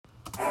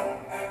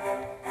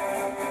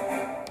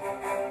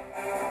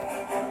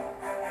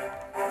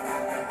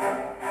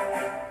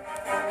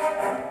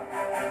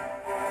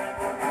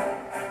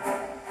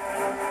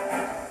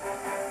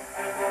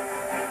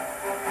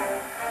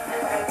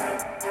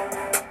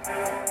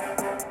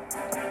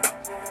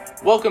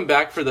Welcome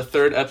back for the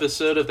third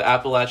episode of the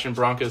Appalachian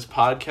Broncos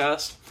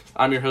podcast.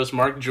 I'm your host,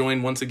 Mark,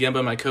 joined once again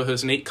by my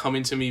co-host, Nate,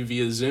 coming to me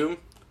via Zoom.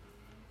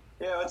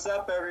 Yeah, what's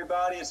up,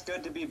 everybody? It's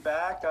good to be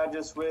back. I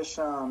just wish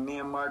me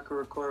and Mark could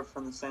record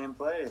from the same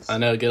place. I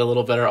know, get a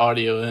little better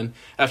audio in.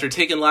 After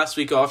taking last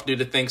week off due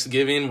to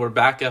Thanksgiving, we're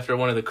back after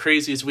one of the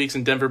craziest weeks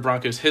in Denver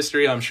Broncos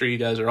history. I'm sure you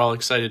guys are all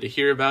excited to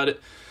hear about it.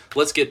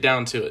 Let's get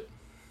down to it.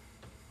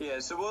 Yeah,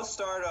 so we'll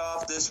start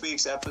off this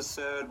week's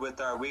episode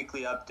with our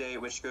weekly update,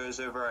 which goes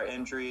over our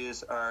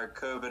injuries, our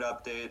COVID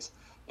updates,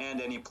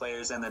 and any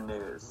players in the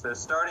news. So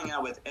starting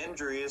out with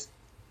injuries,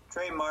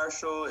 Trey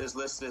Marshall is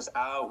listed as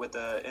out with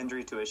an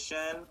injury to his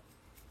shin.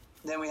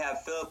 Then we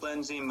have Philip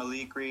Lindsay,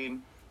 Malik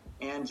Reed,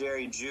 and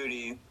Jerry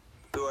Jeudy,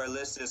 who are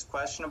listed as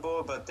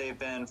questionable, but they've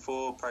been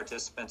full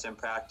participants in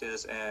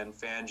practice, and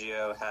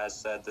Fangio has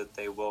said that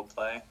they will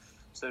play.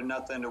 So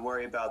nothing to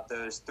worry about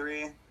those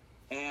three.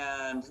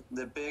 And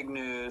the big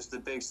news, the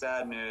big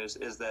sad news,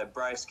 is that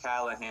Bryce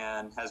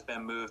Callahan has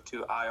been moved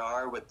to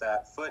IR with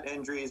that foot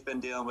injury he's been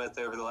dealing with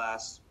over the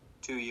last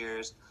 2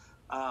 years.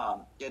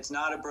 It's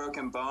not a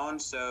broken bone,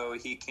 so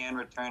he can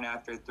return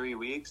after 3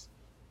 weeks.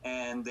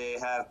 And they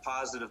have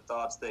positive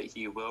thoughts that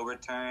he will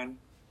return.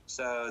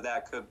 So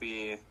that could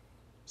be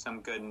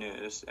some good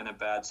news in a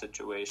bad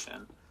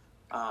situation.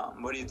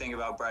 What do you think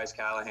about Bryce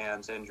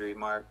Callahan's injury,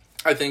 Mark?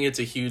 I think it's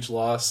a huge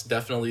loss,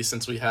 definitely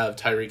since we have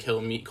Tyreek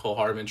Hill, Mecole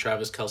Hardman,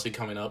 Travis Kelce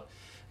coming up,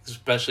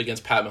 especially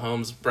against Pat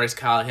Mahomes. Bryce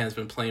Callahan's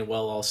been playing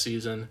well all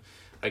season.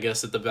 I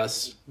guess that the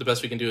best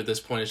we can do at this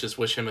point is just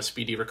wish him a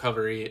speedy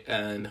recovery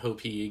and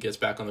hope he gets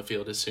back on the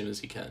field as soon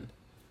as he can.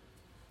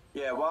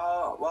 Yeah,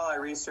 while I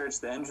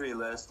researched the injury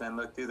list and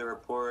looked through the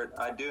report,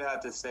 I do have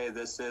to say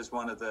this is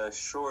one of the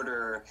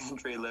shorter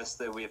injury lists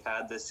that we've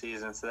had this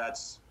season, so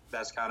that's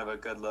kind of a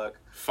good look.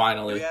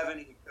 Finally. Do we have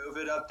any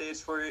COVID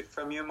updates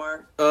from you,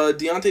 Mark?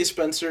 Deontay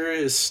Spencer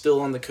is still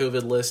on the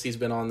COVID list. He's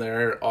been on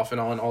there off and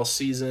on all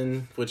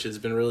season, which has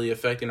been really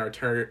affecting our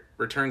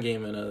return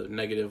game in a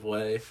negative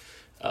way.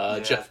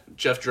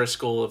 Jeff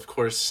Driscoll, of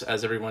course,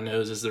 as everyone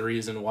knows, is the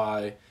reason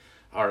why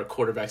our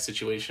quarterback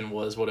situation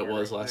was what it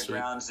was last week.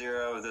 Ground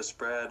zero of the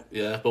spread.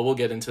 Yeah, but we'll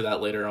get into that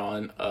later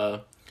on.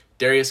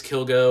 Darius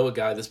Kilgo, a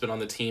guy that's been on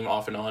the team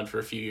off and on for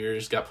a few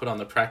years, got put on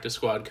the practice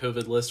squad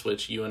COVID list,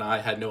 which you and I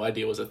had no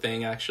idea was a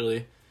thing,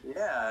 actually.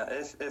 Yeah,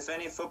 if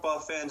any football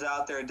fans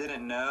out there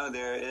didn't know,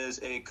 there is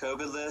a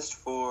COVID list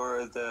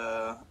for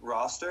the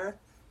roster,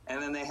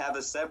 and then they have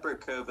a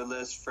separate COVID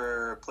list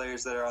for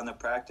players that are on the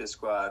practice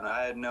squad.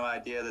 I had no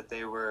idea that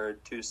they were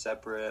two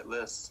separate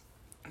lists.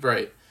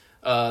 Right.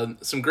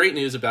 Some great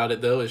news about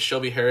it, though, is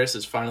Shelby Harris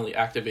is finally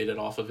activated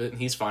off of it,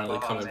 and he's finally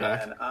coming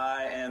back.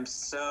 I am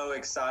so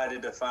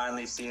excited to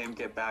finally see him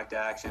get back to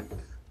action.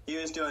 He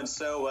was doing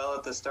so well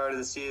at the start of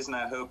the season.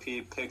 I hope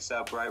he picks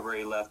up right where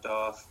he left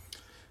off.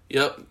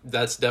 Yep,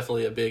 that's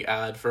definitely a big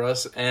add for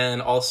us. And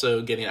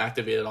also getting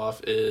activated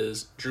off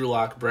is Drew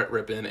Lock, Brett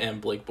Rippon, and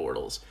Blake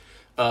Bortles.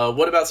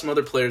 What about some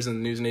other players in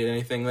the news, Nate?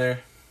 Anything there?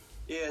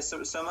 Yeah,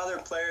 so some other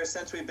players.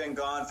 Since we've been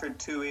gone for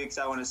 2 weeks,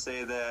 I want to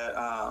say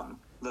that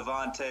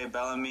Levante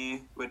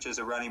Bellamy, which is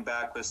a running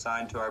back, was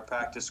signed to our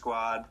practice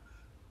squad.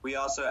 We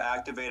also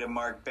activated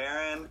Mark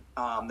Barron.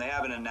 They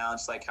haven't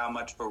announced how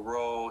much of a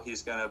role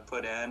he's going to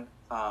put in.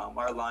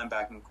 Our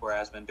linebacking core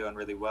has been doing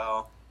really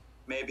well.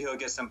 Maybe he'll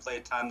get some play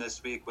time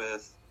this week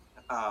with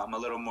a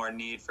little more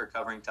need for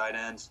covering tight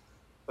ends,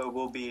 but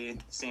we'll be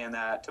seeing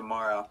that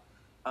tomorrow.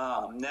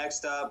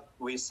 Next up,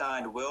 we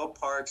signed Will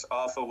Parks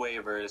off of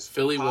waivers.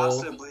 Philly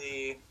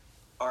possibly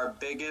our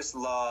biggest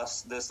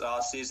loss this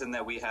offseason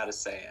that we had a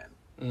say in.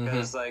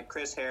 Because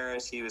Chris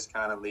Harris, he was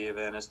kind of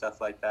leaving and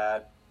stuff like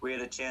that. We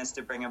had a chance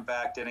to bring him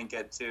back, didn't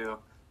get to.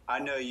 I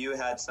know you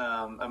had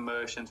some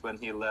emotions when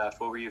he left.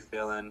 What were you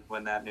feeling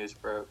when that news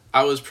broke?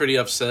 I was pretty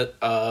upset.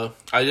 I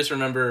just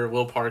remember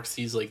Will Parks,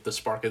 he's the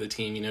spark of the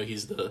team. You know,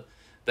 he's the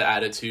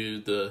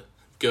attitude, the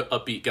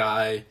upbeat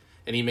guy,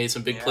 and he made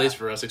some big plays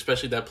for us,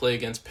 especially that play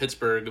against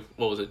Pittsburgh,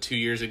 2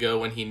 years ago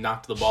when he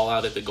knocked the ball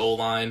out at the goal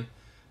line.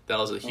 That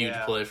was a huge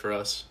play for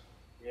us.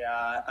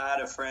 Yeah, I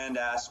had a friend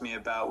ask me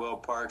about Will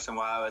Parks and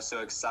why I was so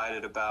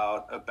excited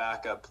about a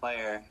backup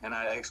player. And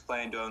I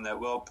explained to him that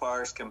Will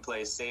Parks can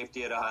play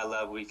safety at a high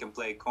level. He can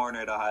play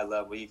corner at a high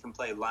level. He can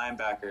play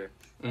linebacker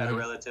at a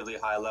relatively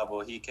high level.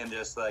 He can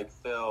just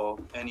fill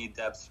any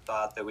depth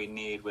spot that we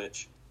need,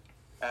 which,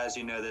 as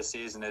you know, this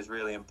season is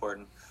really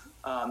important.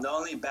 The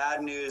only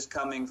bad news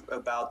coming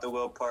about the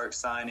Will Parks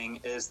signing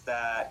is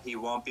that he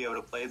won't be able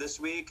to play this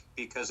week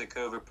because of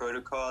COVID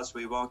protocols.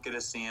 We won't get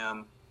to see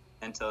him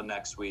until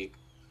next week.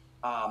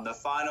 The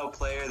final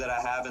player that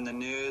I have in the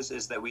news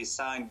is that we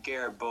signed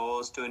Garrett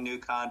Bowles to a new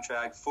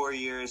contract, 4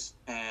 years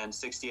and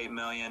 $68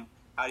 million.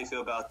 How do you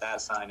feel about that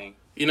signing?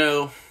 You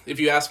know, if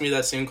you asked me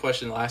that same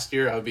question last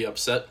year, I would be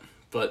upset.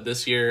 But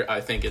this year,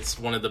 I think it's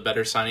one of the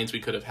better signings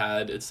we could have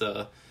had. It's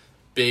a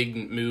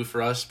big move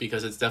for us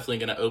because it's definitely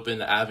going to open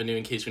the avenue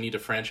in case we need to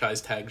franchise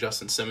tag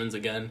Justin Simmons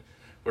again.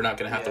 We're not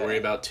going to have to worry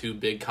about 2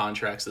 big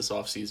contracts this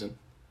offseason.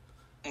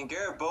 And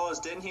Garrett Bowles,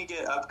 didn't he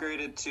get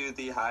upgraded to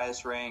the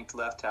highest ranked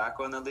left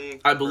tackle in the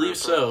league? I believe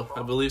so.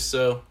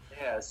 Yeah,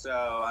 Yeah,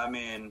 so, I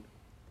mean,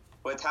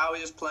 with how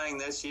he's playing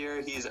this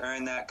year, he's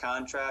earned that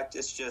contract.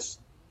 It's just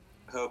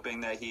hoping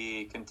that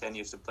he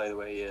continues to play the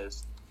way he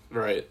is.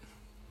 Right.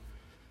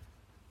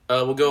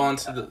 We'll go on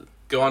to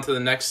the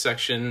next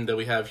section that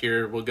we have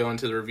here. We'll go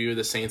into the review of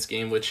the Saints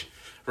game, which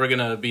we're going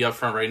to be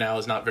upfront right now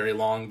is not very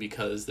long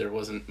because there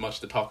wasn't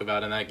much to talk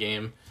about in that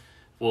game.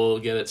 We'll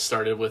get it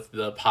started with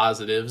the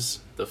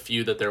positives, the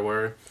few that there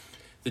were.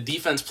 The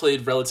defense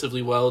played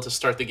relatively well to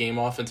start the game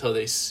off until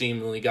they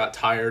seemingly got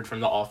tired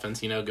from the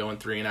offense, going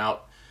 3 and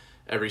out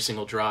every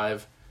single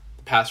drive.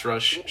 The pass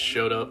rush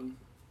showed up.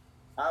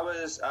 I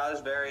was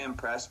very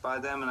impressed by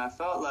them, and I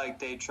felt like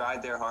they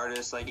tried their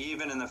hardest. Like,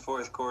 even in the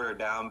fourth quarter,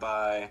 down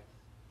by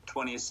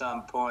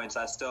 20-some points,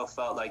 I still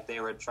felt like they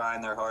were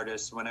trying their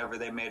hardest. Whenever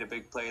they made a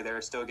big play, they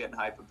were still getting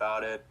hype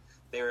about it.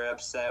 They were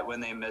upset when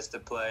they missed a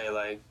play.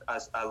 Like,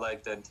 I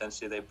liked the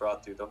intensity they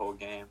brought through the whole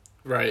game.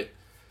 Right.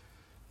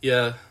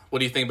 Yeah. What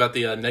do you think about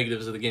the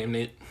negatives of the game,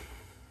 Nate?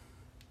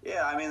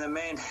 Yeah, I mean, the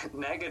main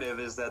negative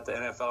is that the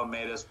NFL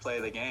made us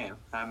play the game.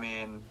 I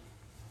mean,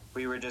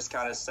 we were just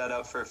kind of set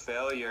up for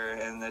failure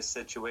in this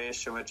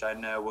situation, which I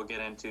know we'll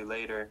get into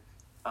later.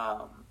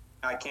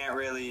 I can't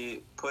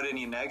really put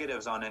any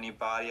negatives on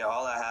anybody.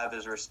 All I have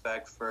is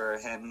respect for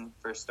Hinton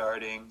for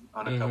starting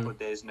on a couple of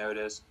days'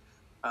 notice.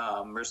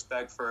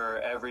 Respect for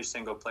every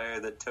single player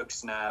that took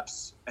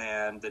snaps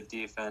and the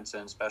defense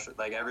and special.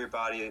 Like,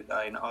 everybody,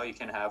 all you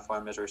can have for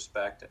them is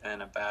respect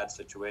in a bad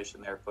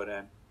situation they're put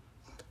in.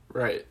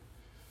 Right.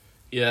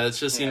 Yeah, it's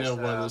just, one of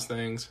those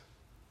things.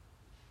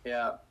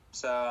 Yeah.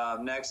 So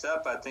next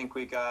up, I think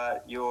we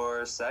got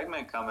your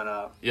segment coming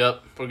up.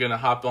 Yep. We're going to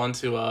hop on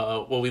to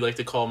what we like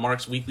to call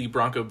Mark's Weekly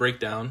Bronco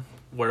Breakdown,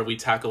 where we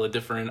tackle a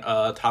different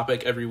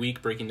topic every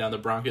week, breaking down the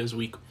Broncos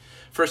week.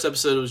 First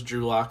episode was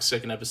Drew Lock,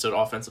 second episode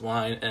offensive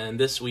line, and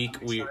this week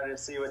I'm excited to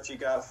see what you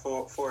got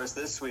for us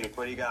this week.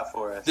 What do you got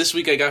for us? This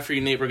week I got for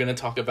you, Nate, we're going to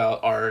talk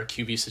about our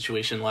QB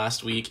situation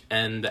last week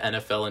and the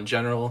NFL in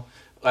general.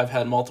 I've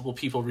had multiple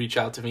people reach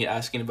out to me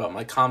asking about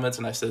my comments,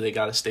 and I said they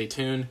got to stay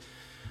tuned.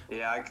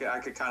 Yeah, I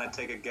could kind of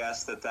take a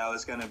guess that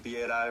was going to be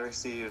it. I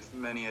received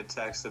many a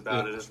text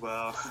about it as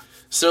well.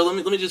 So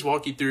let me just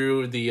walk you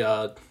through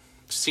the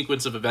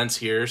sequence of events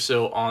here.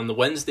 So on the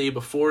Wednesday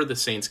before the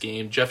Saints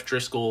game, Jeff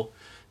Driscoll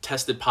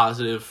tested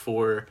positive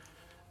for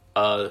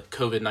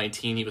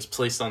COVID-19. He was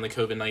placed on the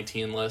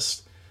COVID-19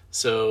 list.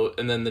 So,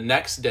 and then the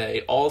next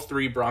day, all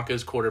 3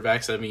 Broncos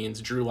quarterbacks, that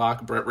means Drew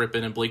Lock, Brett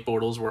Rippon, and Blake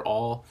Bortles, were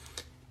all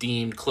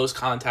deemed close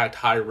contact,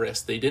 high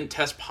risk. They didn't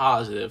test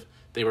positive.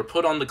 They were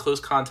put on the close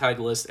contact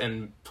list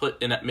and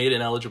made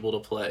ineligible to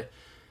play.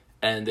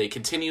 And they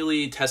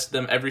continually tested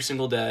them every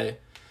single day.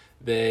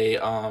 They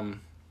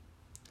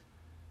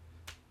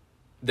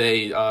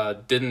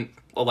didn't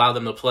allow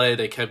them to play.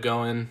 They kept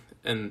going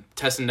and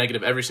testing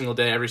negative every single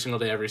day.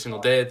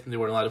 They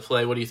weren't allowed to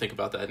play. What do you think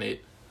about that,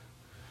 Nate?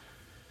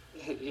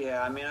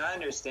 Yeah, I mean, I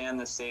understand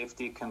the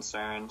safety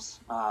concerns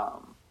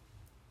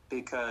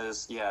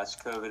because, yes,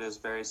 COVID is a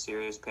very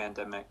serious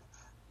pandemic.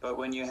 But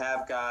when you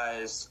have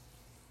guys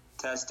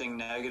testing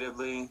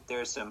negatively,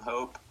 there's some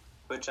hope,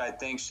 which I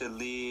think should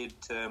lead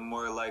to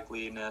more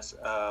likeliness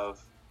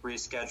of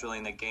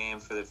rescheduling the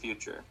game for the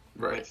future,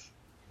 right? Which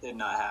did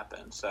not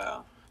happen.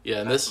 So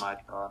yeah, that's my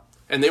thought.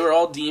 And they were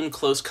all deemed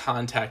close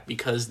contact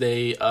because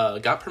they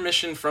got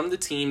permission from the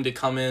team to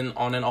come in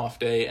on an off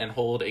day and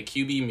hold a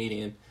QB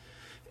meeting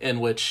in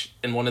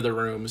one of the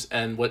rooms.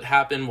 And what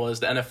happened was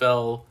the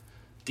NFL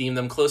deemed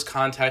them close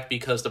contact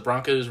because the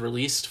Broncos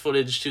released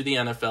footage to the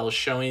NFL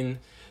showing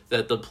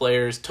that the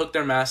players took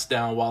their masks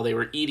down while they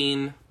were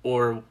eating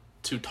or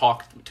to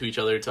talk to each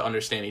other to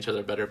understand each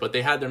other better. But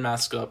they had their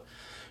masks up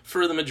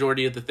for the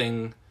majority of the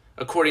thing,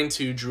 according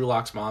to Drew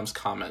Lock's mom's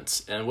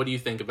comments. And what do you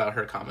think about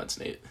her comments,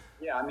 Nate?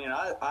 Yeah, I mean,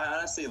 I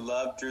honestly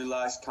love Drew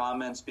Lock's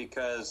comments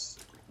because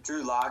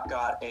Drew Lock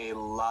got a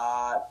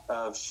lot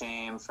of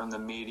shame from the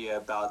media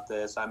about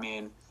this. I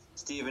mean,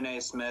 Stephen A.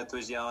 Smith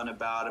was yelling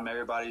about him.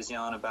 Everybody's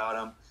yelling about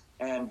him.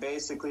 And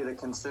basically the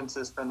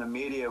consensus from the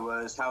media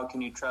was, how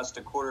can you trust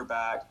a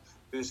quarterback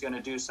who's going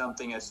to do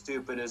something as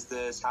stupid as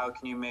this? How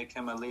can you make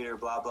him a leader,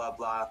 blah, blah,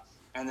 blah.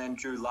 And then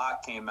Drew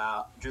Lock's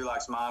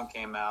mom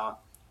came out,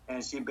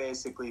 and she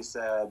basically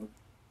said,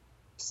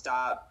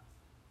 stop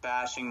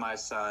bashing my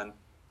son.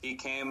 He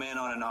came in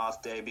on an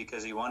off day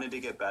because he wanted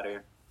to get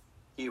better.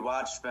 He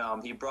watched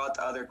film. He brought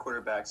the other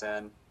quarterbacks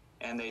in,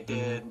 and they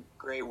did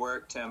great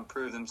work to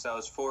improve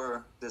themselves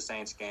for the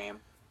Saints game.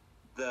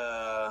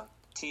 The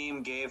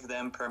team gave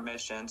them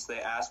permission, so they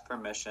asked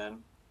permission,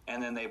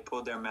 and then they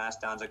pulled their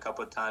mask down a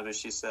couple of times, which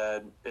she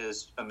said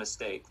is a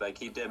mistake. Like,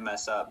 he did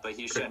mess up, but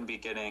he shouldn't be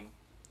getting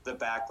the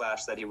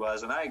backlash that he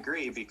was. And I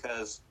agree,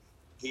 because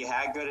he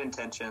had good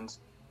intentions.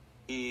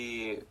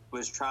 He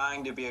was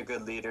trying to be a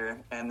good leader,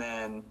 and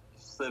then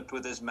slipped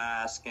with his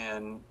mask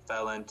and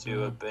fell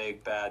into a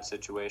big, bad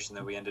situation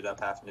that we ended up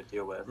having to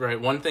deal with. Right.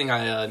 One thing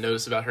I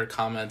noticed about her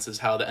comments is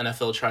how the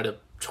NFL tried to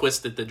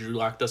twist it that Drew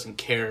Lock doesn't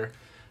care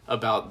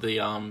about the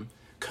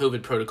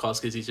COVID protocols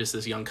because he's just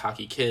this young,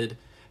 cocky kid.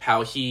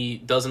 How he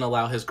doesn't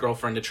allow his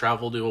girlfriend to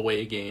travel to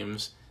away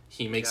games.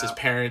 He makes his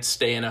parents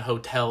stay in a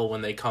hotel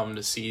when they come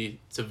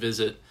to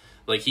visit.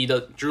 Like,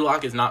 Drew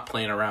Lock is not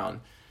playing around.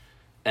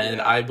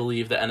 And I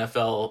believe the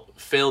NFL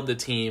failed the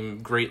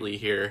team greatly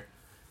here.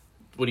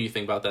 What do you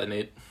think about that,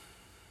 Nate?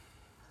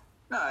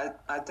 No,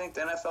 I think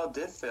the NFL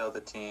did fail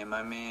the team.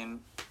 I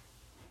mean,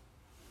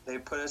 they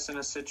put us in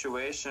a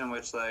situation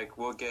which, like,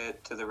 we'll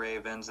get to the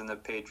Ravens and the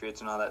Patriots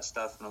and all that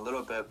stuff in a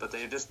little bit, but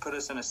they just put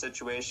us in a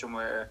situation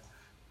where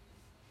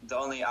the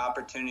only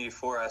opportunity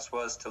for us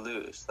was to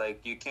lose.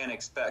 Like, you can't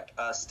expect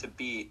us to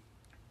beat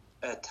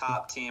a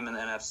top team in the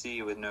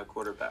NFC with no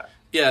quarterback.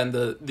 Yeah, and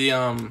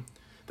the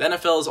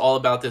NFL is all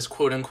about this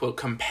quote-unquote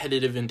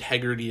competitive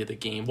integrity of the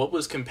game. What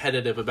was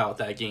competitive about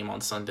that game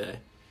on Sunday?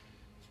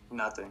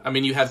 Nothing. I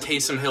mean, you have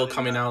Taysom Hill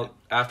coming out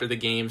after the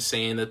game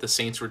saying that the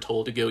Saints were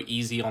told to go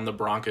easy on the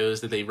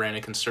Broncos, that they ran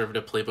a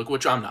conservative playbook,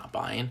 which I'm not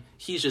buying.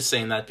 He's just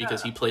saying that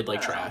because he played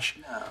like trash.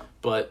 No.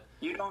 But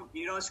you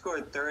don't score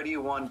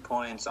 31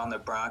 points on the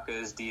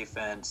Broncos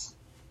defense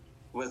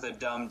with a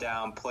dumbed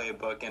down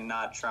playbook and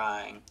not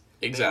trying.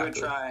 Exactly.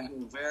 They were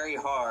trying very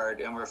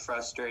hard and were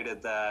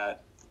frustrated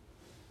that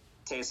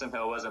Taysom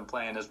Hill wasn't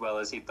playing as well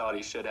as he thought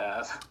he should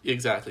have.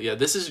 Exactly. Yeah,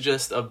 this is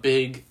just a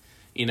big,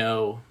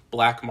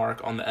 black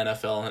mark on the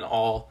NFL and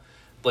all.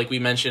 Like we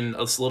mentioned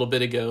a little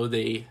bit ago,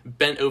 they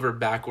bent over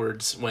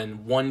backwards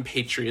when one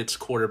Patriots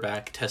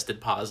quarterback tested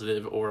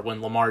positive or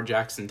when Lamar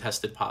Jackson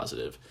tested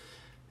positive.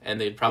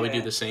 And they'd probably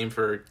do the same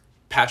for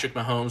Patrick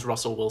Mahomes,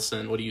 Russell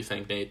Wilson. What do you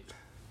think, Nate?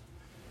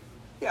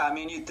 Yeah, I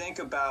mean, you think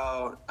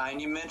about, and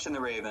you mentioned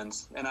the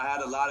Ravens, and I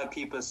had a lot of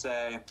people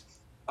say,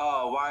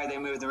 oh, why are they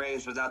moving the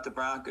Ravens without the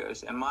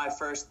Broncos? And my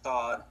first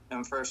thought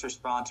and first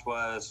response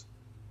was,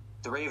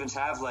 the Ravens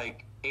have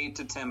like 8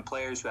 to 10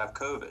 players who have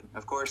COVID.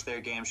 Of course,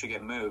 their game should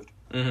get moved.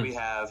 Mm-hmm. We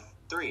have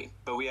 3,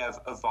 but we have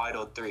a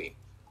vital 3.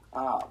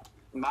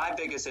 My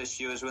biggest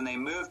issue is when they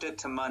moved it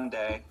to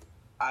Monday,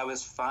 I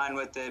was fine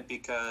with it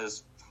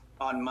because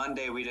on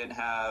Monday we didn't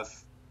have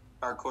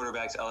our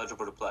quarterbacks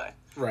eligible to play.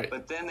 Right.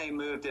 But then they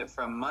moved it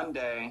from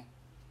Monday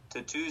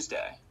to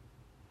Tuesday.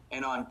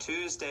 And on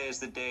Tuesday is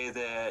the day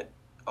that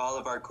all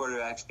of our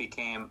quarterbacks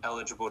became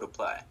eligible to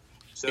play.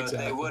 So if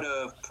they would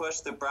have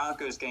pushed the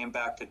Broncos game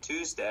back to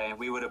Tuesday,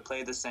 we would have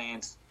played the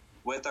Saints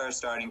with our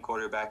starting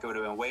quarterback. It would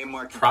have been way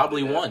more competitive.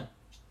 Probably won.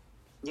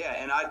 Yeah,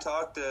 and I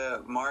talked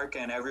to Mark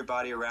and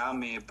everybody around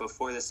me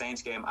before the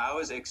Saints game. I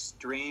was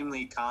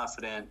extremely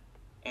confident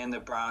in the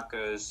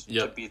Broncos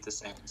to beat the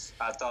Saints.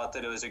 I thought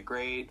that it was a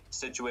great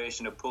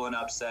situation to pull an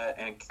upset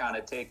and kind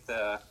of take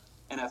the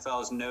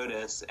NFL's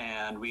notice,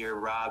 and we are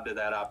robbed of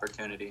that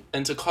opportunity.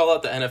 And to call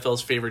out the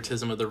NFL's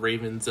favoritism of the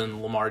Ravens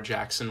and Lamar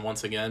Jackson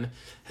once again,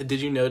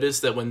 did you notice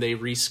that when they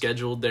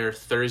rescheduled their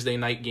Thursday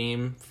night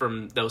game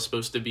that was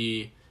supposed to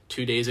be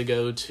 2 days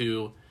ago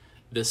to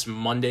this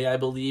Monday, I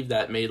believe,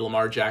 that made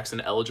Lamar Jackson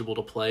eligible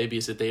to play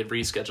because if they had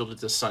rescheduled it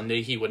to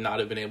Sunday, he would not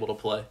have been able to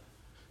play?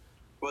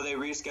 Well, they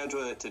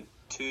rescheduled it to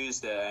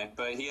Tuesday,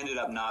 but he ended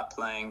up not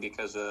playing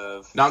because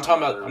of. No, I'm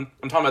talking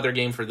about their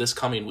game for this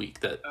coming week.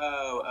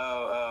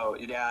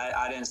 Yeah,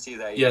 I didn't see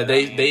that. Yeah,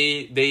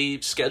 they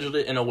scheduled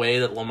it in a way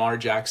that Lamar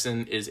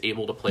Jackson is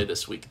able to play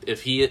this week.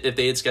 If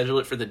they had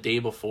scheduled it for the day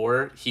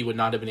before, he would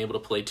not have been able to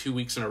play 2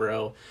 weeks in a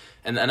row.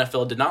 And the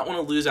NFL did not want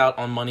to lose out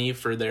on money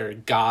for their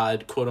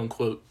god, quote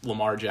unquote,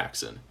 Lamar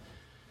Jackson.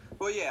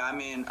 Well, yeah, I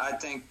mean, I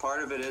think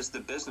part of it is the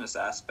business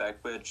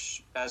aspect,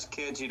 which as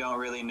kids you don't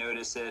really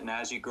notice it, and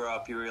as you grow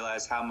up you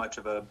realize how much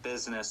of a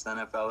business the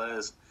NFL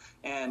is.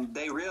 And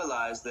they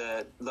realize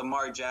that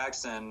Lamar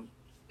Jackson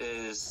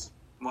is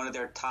one of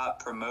their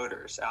top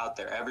promoters out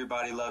there.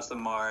 Everybody loves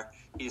Lamar.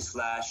 He's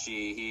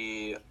flashy.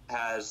 He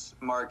has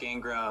Mark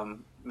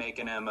Ingram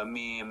making him a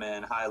meme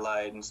and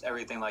highlight and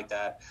everything like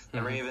that. The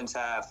mm-hmm. Ravens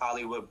have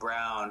Hollywood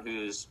Brown,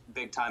 who's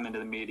big time into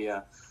the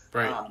media.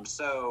 Right.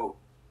 So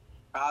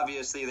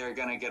obviously they're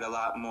going to get a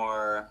lot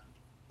more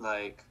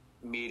like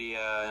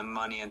media and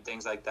money and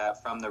things like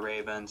that from the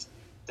Ravens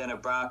than a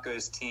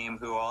Broncos team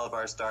who all of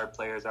our star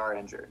players are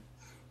injured.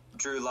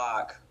 Drew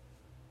Lock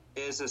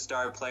is a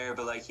star player,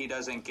 but like he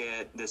doesn't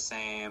get the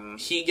same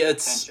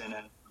attention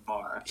as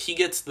Lamar. He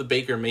gets the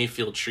Baker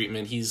Mayfield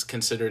treatment. He's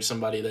considered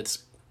somebody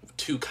that's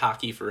too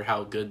cocky for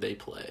how good they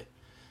play.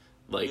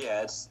 Like,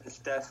 yeah, it's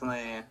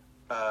definitely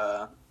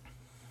a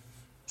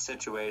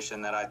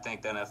situation that I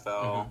think the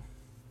NFL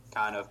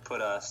kind of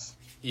put us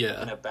in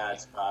a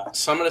bad spot.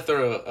 So I'm going to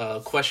throw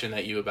a question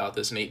at you about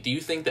this, Nate. Do you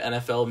think the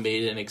NFL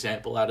made an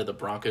example out of the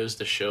Broncos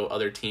to show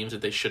other teams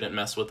that they shouldn't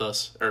mess with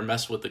us or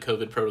mess with the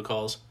COVID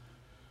protocols?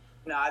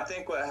 No, I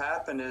think what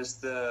happened is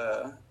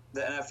the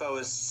NFL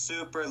was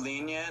super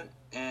lenient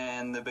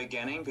in the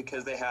beginning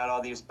because they had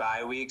all these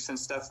bye weeks and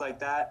stuff like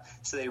that.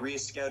 So they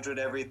rescheduled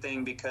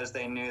everything because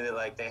they knew that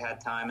like they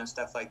had time and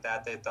stuff like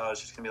that. They thought it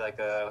was just going to be like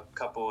a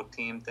couple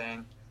team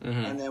thing.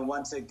 Mm-hmm. And then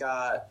once it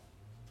got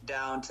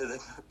down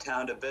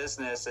to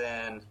business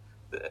and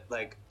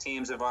like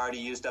teams have already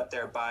used up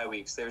their bye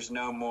weeks, there's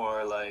no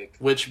more like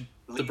which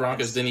the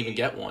Broncos didn't even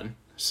get one.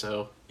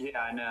 So yeah,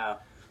 I know.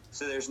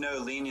 So there's no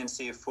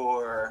leniency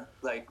for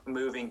like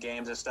moving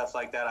games and stuff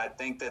like that. I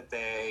think that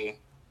they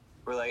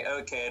were like,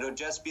 okay, it'll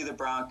just be the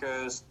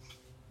Broncos.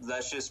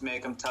 Let's just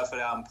make them tough it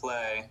out and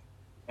play.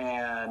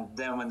 And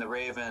then when the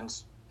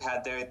Ravens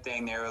had their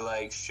thing, they were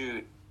like,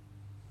 shoot,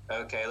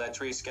 okay, let's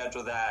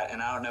reschedule that.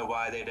 And I don't know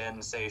why they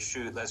didn't say,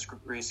 shoot, let's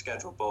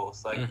reschedule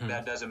both. Like,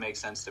 that doesn't make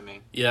sense to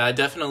me. Yeah, I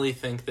definitely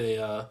think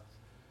they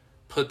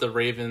put the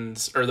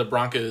Ravens or the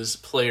Broncos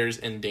players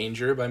in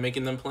danger by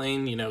making them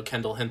playing. You know,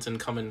 Kendall Hinton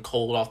coming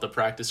cold off the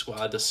practice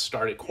squad to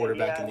start at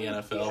quarterback in the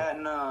NFL. He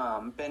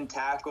hadn't been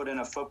tackled in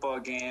a football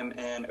game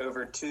in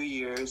over 2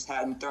 years,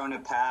 hadn't thrown a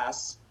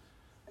pass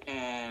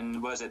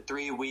in, was it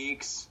 3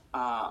 weeks?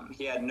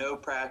 He had no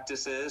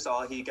practices.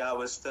 All he got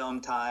was film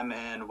time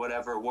and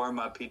whatever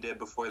warm-up he did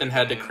before the game. And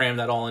had to cram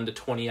that all into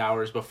 20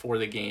 hours before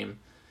the game.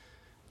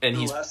 And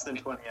he's less than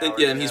 20 hours.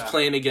 Yeah, and he's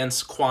playing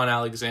against Quan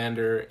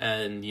Alexander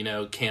and, you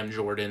know, Cam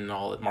Jordan and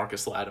all,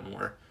 Marshawn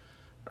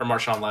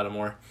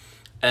Lattimore.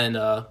 And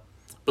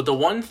but the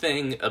one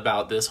thing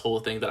about this whole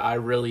thing that I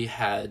really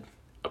had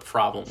a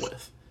problem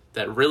with,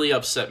 that really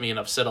upset me and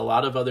upset a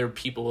lot of other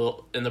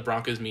people in the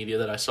Broncos media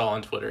that I saw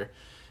on Twitter,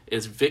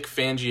 is Vic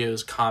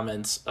Fangio's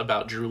comments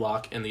about Drew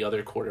Lock and the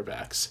other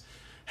quarterbacks.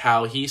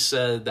 How he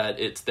said that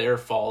it's their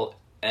fault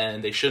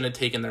and they shouldn't have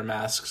taken their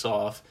masks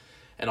off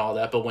and all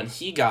that. But when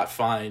he got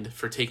fined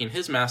for taking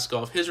his mask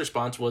off, his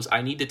response was,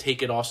 I need to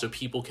take it off so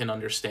people can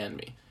understand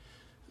me.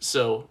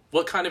 So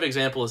what kind of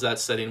example is that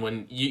setting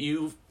when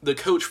the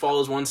coach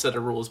follows one set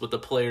of rules, but the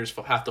players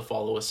have to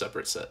follow a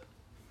separate set?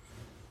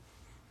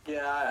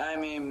 Yeah, I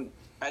mean,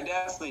 I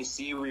definitely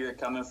see where you're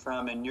coming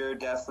from, and you're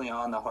definitely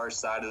on the harsh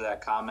side of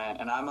that comment.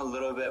 And I'm a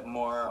little bit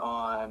more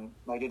on,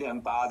 like, it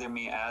didn't bother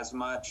me as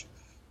much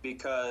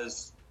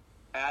because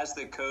as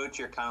the coach,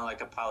 you're kind of like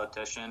a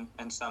politician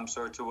in some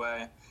sorts of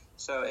way.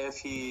 So if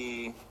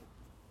he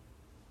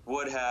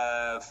would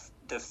have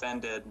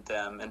defended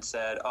them and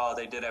said, oh,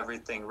 they did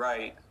everything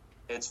right,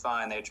 it's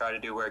fine, they tried to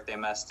do work, they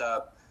messed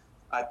up,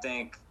 I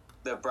think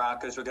the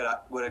Broncos would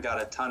have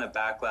got a ton of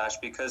backlash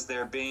because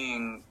they're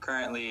being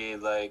currently,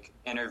 like,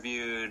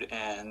 interviewed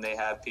and they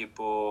have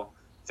people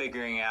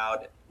figuring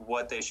out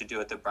what they should do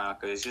with the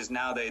Broncos. Just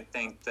now they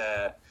think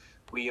that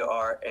we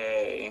are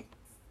a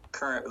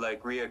current,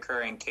 like,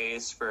 reoccurring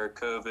case for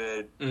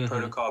COVID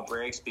protocol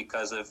breaks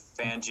because of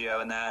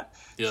Fangio and that.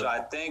 Yep. So I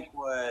think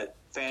what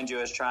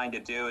Fangio is trying to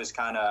do is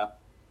kind of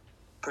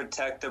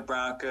protect the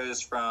Broncos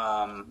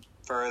from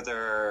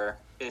further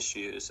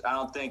issues. I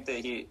don't think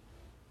that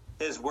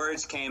his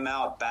words came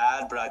out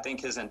bad, but I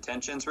think his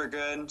intentions were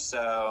good.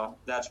 So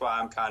that's why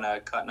I'm kind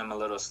of cutting him a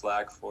little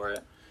slack for it.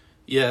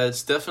 Yeah,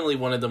 it's definitely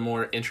one of the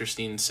more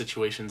interesting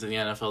situations in the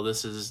NFL.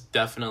 This is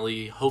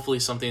definitely, hopefully,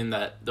 something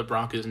that the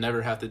Broncos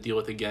never have to deal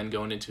with again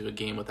going into a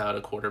game without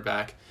a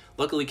quarterback.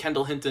 Luckily,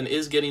 Kendall Hinton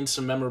is getting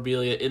some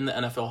memorabilia in the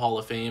NFL Hall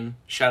of Fame.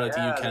 Shout out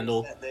to you,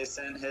 Kendall. They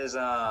sent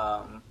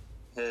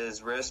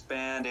his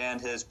wristband and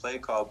his play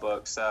call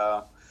book.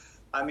 So,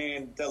 I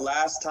mean, the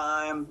last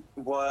time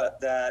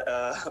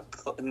that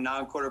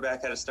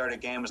non-quarterback had to start a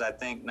game was, I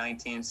think,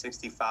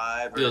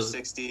 1965 or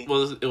 60.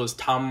 Well, it was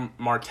Tom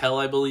Martell,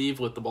 I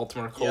believe, with the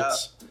Baltimore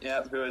Colts.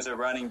 Yep, who was a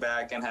running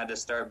back and had to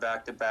start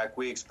back-to-back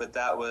weeks. But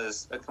that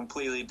was a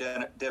completely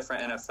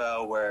different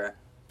NFL where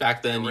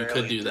back then you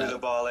could do that. The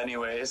ball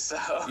anyways. So.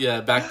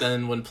 Yeah, back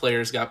then when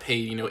players got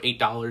paid,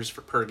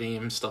 $8 per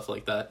game, stuff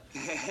like that.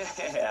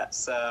 Yeah,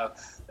 so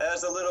that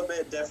was a little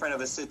bit different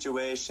of a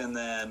situation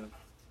than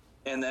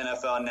in the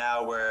NFL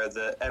now where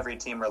every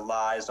team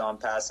relies on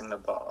passing the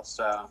ball.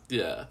 So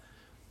yeah.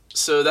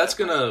 So that's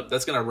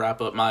gonna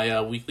wrap up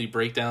my weekly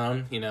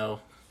breakdown.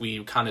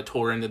 We kind of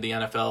tore into the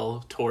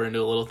NFL, tore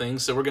into a little thing.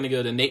 So we're gonna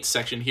go to Nate's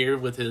section here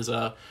with his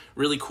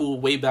really cool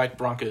Way Back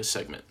Broncos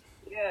segment.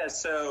 Yeah,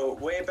 so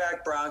Way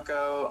Back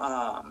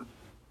Bronco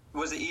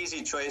was an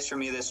easy choice for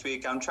me this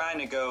week. I'm trying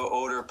to go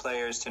older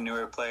players to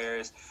newer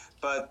players,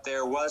 but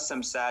there was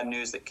some sad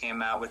news that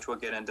came out, which we'll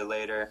get into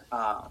later.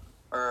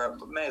 Or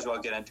may as well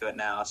get into it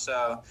now.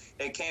 So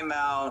it came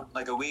out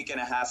like a week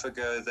and a half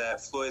ago that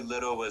Floyd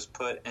Little was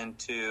put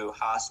into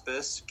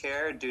hospice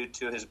care due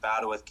to his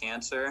battle with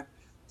cancer.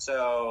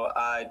 So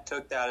I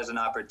took that as an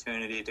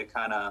opportunity to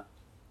kind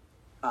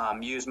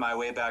of use my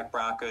Way Back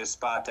Broncos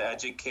spot to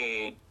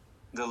educate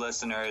the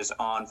listeners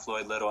on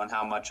Floyd Little and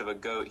how much of a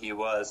GOAT he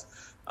was.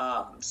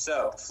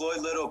 So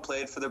Floyd Little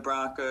played for the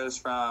Broncos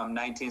from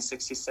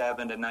 1967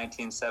 to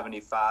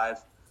 1975.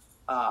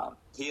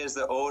 He is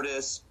the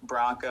oldest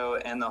Bronco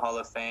in the Hall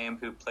of Fame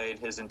who played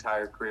his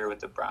entire career with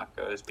the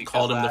Broncos.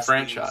 Called him the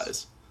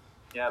franchise.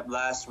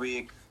 Last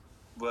week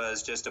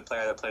was just a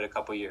player that played a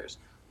couple years.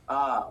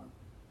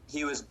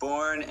 He was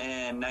born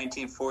in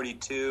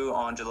 1942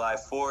 on July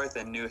 4th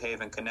in New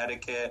Haven,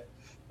 Connecticut.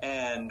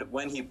 And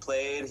when he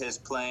played, his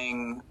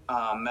playing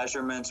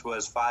measurements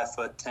was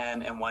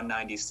 5'10" and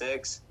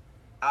 196.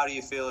 How do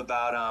you feel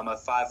about a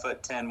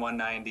 5'10",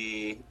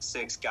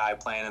 196 guy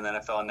playing in the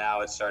NFL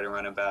now at starting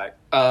running back?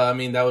 I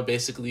mean, that would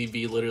basically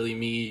be literally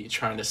me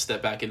trying to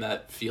step back in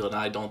that field, and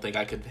I don't think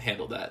I could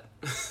handle that.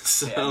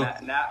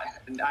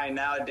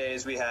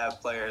 Nowadays we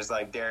have players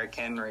like Derrick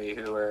Henry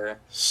who are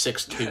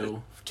 6'2",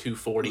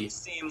 240.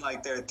 Seem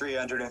like they're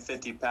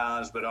 350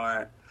 pounds, but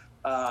aren't.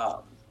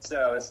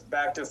 So it's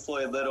back to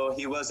Floyd Little.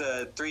 He was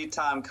a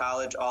 3-time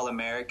college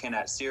All-American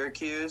at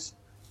Syracuse.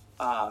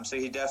 So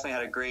he definitely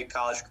had a great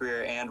college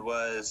career and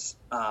was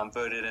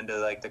voted into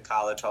like the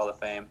College Hall of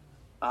Fame.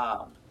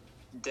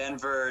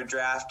 Denver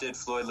drafted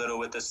Floyd Little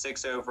with the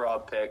 6th overall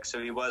pick, so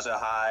he was a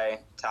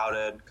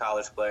high-touted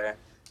college player.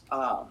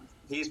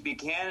 He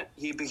began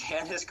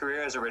his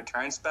career as a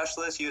return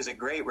specialist. He was a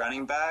great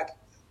running back,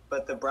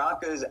 but the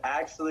Broncos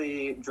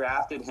actually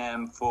drafted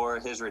him for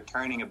his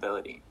returning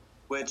ability,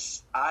 which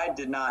I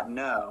did not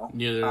know.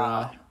 Neither did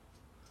I.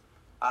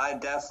 I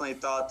definitely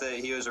thought that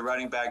he was a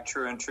running back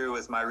true and true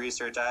with my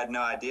research. I had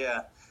no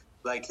idea.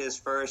 Like his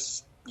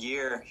first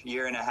year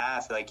and a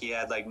half, like he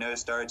had like no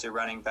starts at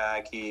running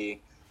back. He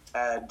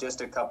had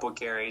just a couple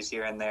carries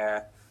here and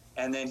there.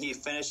 And then he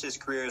finished his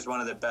career as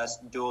one of the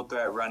best dual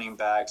threat running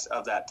backs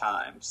of that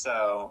time.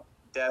 So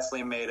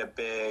definitely made a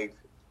big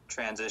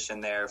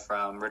transition there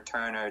from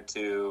returner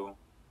to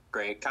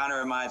great. Kind of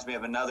reminds me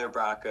of another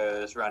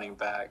Broncos running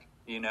back.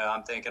 You know,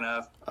 I'm thinking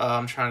of.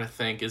 I'm trying to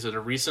think. Is it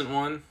a recent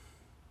one?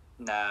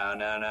 No.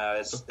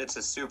 It's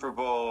a Super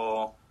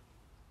Bowl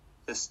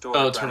historic.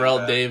 Oh,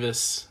 Terrell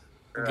Davis.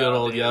 Good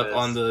old, Davis. yep,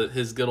 on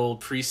his good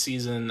old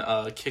preseason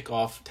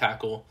kickoff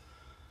tackle.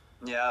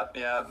 Yep.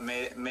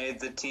 Made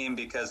the team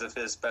because of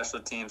his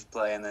special teams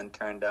play, and then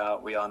turned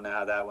out we all know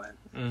how that went.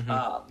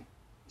 Mm-hmm.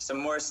 Some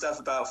more stuff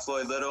about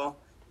Floyd Little.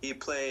 He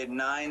played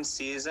 9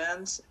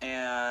 seasons,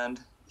 and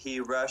he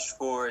rushed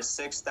for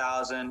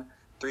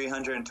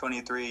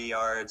 6,323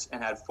 yards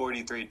and had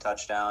 43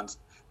 touchdowns.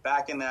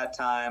 Back in that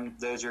time,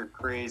 those are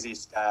crazy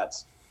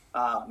stats.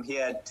 He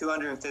had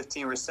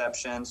 215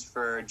 receptions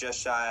for just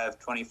shy of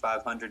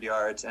 2,500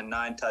 yards and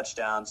 9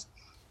 touchdowns.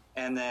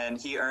 And then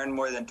he earned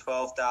more than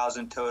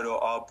 12,000 total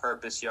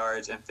all-purpose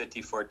yards and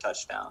 54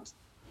 touchdowns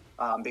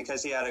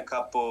because he had a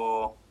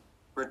couple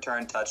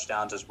return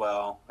touchdowns as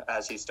well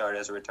as he started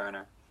as a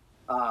returner.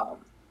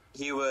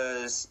 He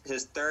was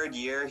his 3rd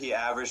year, he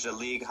averaged a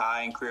league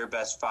high and career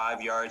best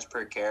 5 yards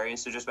per carry.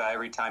 So just about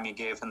every time you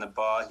gave him the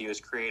ball, he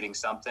was creating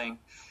something.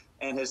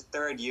 And his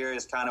 3rd year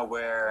is kind of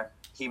where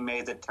he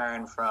made the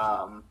turn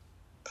from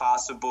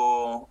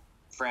possible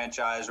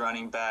franchise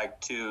running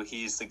back to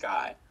he's the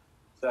guy.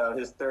 So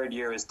his 3rd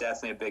year was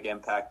definitely a big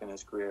impact in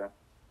his career.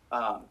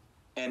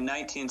 In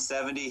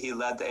 1970, he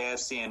led the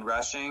AFC in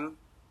rushing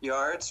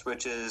yards,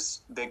 which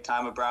is big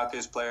time. A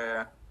Broncos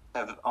player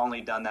have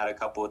only done that a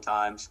couple of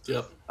times.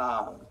 Yep.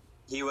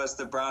 He was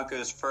the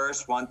Broncos'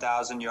 first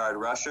 1,000-yard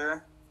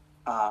rusher.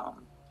 So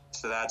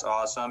that's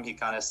awesome. He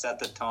kind of set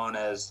the tone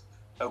as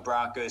a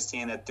Broncos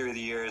team that through the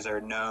years are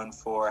known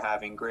for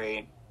having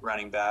great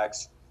running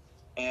backs.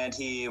 And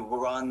he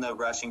won the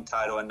rushing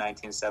title in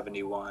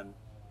 1971.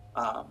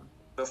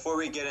 Before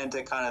we get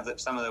into kind of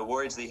some of the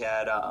awards he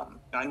had,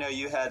 I know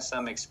you had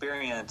some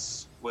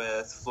experience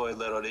with Floyd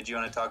Little. Did you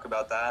want to talk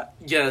about that?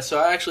 Yeah, so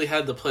I actually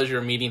had the pleasure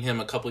of meeting him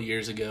a couple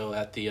years ago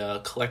at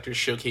the Collectors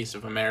Showcase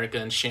of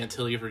America in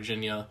Chantilly,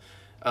 Virginia.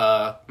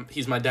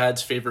 He's my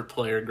dad's favorite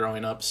player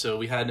growing up, so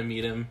we had to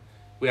meet him.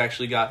 We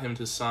actually got him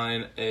to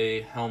sign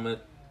a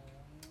helmet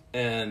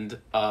and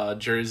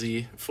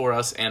jersey for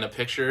us and a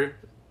picture,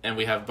 and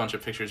we have a bunch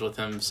of pictures with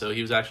him. So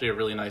he was actually a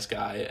really nice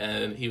guy,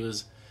 and he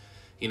was,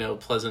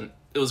 pleasant.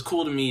 It was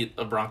cool to meet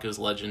a Broncos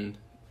legend,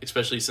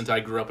 especially since I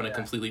grew up in a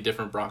completely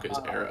different Broncos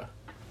era.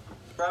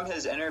 From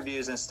his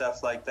interviews and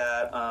stuff like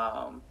that,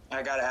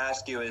 I got to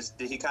ask you,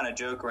 did he kind of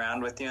joke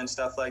around with you and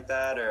stuff like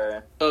that,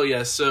 or? Oh,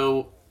 yeah,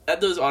 so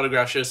at those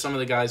autograph shows, some of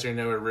the guys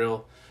are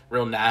real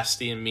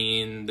nasty and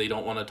mean. They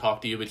don't want to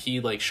talk to you, but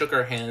he, shook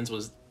our hands,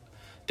 was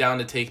down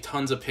to take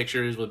tons of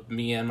pictures with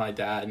me and my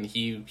dad, and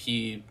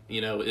he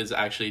is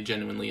actually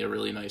genuinely a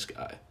really nice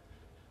guy.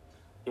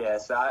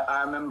 Yes,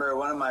 I remember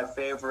one of my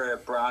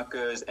favorite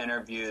Broncos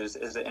interviews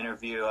is an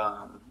interview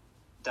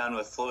done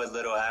with Floyd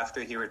Little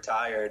after he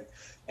retired,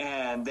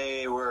 and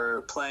they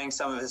were playing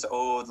some of his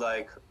old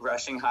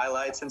rushing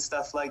highlights and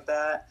stuff like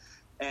that,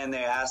 and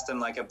they asked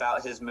him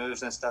about his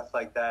moves and stuff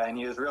like that, and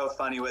he was real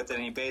funny with it,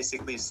 and he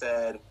basically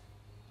said,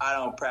 I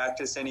don't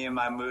practice any of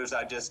my moves,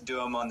 I just do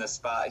them on the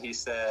spot. He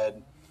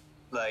said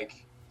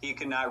he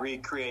could not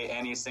recreate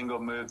any single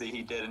move that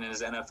he did in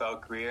his NFL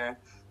career.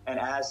 And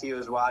as he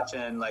was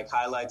watching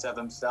highlights of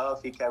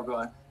himself, he kept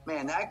going,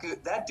 man,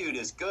 that dude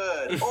is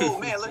good. Oh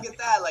man, look at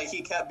that.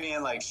 He kept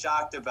being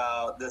shocked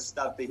about the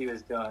stuff that he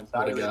was doing. So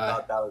I really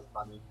thought that was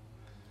funny.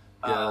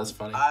 Yeah, that was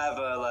funny. I have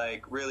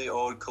a really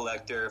old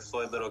collector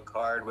Floyd Little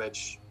card,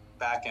 which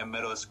back in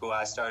middle school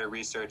I started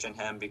researching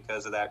him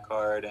because of that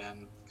card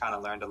and kind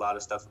of learned a lot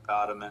of stuff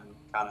about him and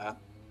kind of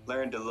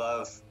learned to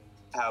love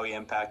how he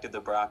impacted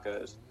the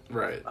Broncos.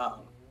 Right.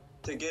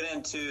 To get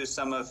into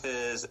some of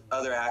his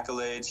other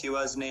accolades, he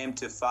was named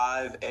to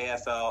 5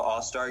 AFL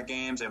All-Star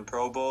Games and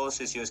Pro Bowls,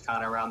 since he was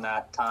kind of around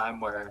that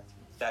time where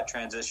that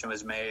transition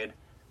was made.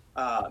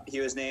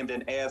 He was named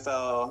an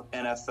AFL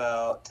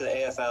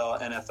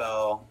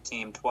NFL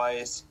team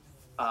twice,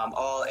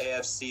 all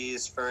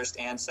AFC's first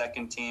and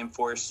second team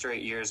 4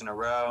 straight years in a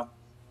row.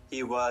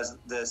 He was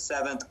the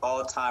 7th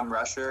all-time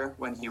rusher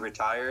when he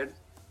retired.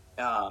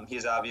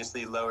 He's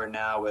obviously lower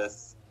now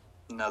with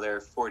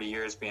another 40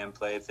 years being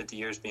played, 50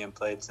 years being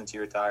played since he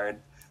retired.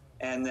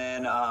 And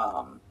then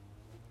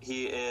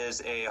he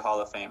is a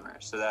Hall of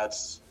Famer. So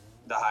that's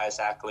the highest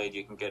accolade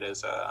you can get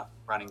as a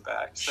running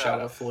back. So,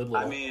 Shout out Floyd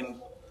Little. I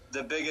mean,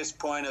 the biggest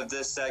point of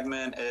this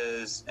segment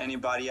is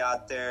anybody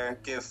out there,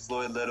 give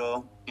Floyd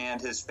Little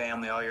and his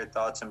family all your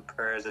thoughts and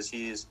prayers as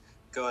he's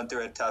going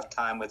through a tough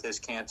time with his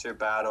cancer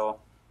battle.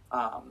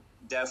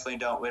 Definitely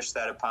don't wish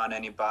that upon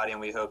anybody,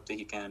 and we hope that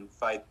he can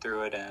fight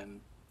through it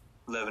and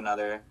live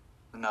another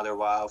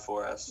while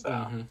for us.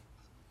 So,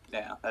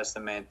 yeah, that's the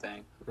main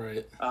thing.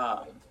 Right.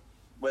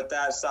 With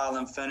that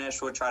solemn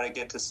finish, we'll try to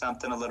get to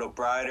something a little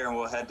brighter, and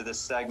we'll head to the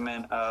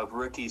segment of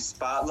Rookie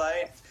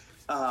Spotlight.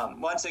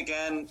 Once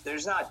again,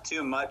 there's not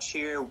too much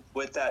here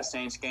with that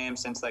Saints game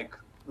since, like,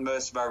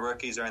 most of our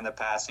rookies are in the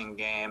passing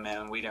game,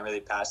 and we didn't really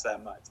pass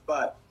that much.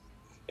 But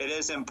it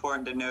is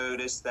important to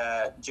notice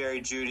that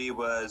Jerry Jeudy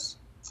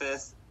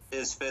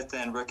is fifth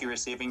in rookie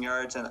receiving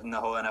yards in the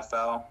whole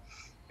NFL,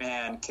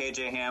 and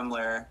KJ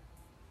Hamler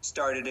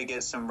started to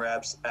get some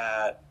reps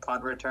at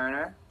punt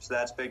returner, so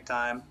that's big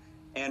time.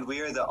 And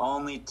we are the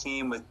only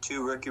team with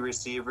 2 rookie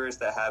receivers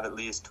that have at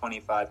least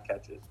 25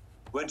 catches.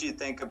 What do you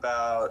think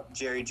about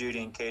Jerry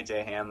Jeudy and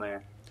KJ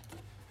Hamler?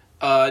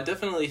 I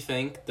definitely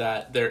think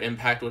that their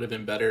impact would have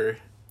been better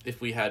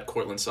if we had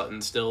Cortland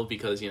Sutton still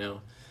because,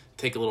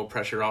 take a little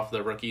pressure off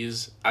the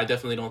rookies. I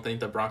definitely don't think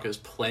the Broncos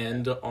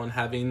planned on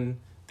having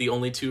the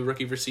only 2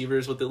 rookie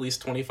receivers with at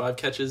least 25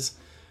 catches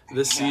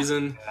this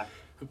season. Yeah.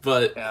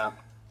 But,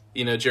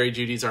 Jerry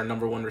Judy's our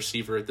number 1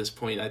 receiver at this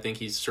point. I think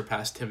he's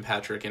surpassed Tim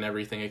Patrick in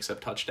everything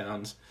except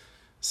touchdowns.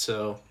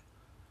 So...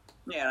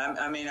 yeah,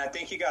 I mean, I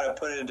think you got to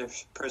put it into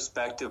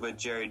perspective with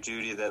Jerry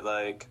Jeudy that,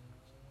 like,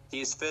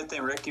 he's 5th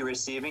in rookie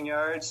receiving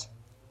yards,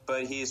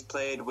 but he's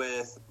played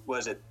with,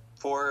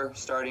 4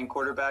 starting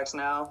quarterbacks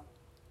now?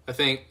 I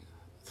think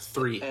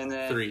 3. And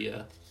then, 3,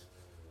 yeah.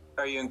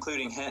 Are you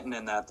including Hinton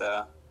in that,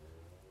 though?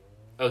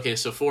 Okay,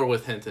 so 4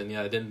 with Hinton.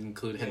 Yeah, I didn't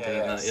include Hinton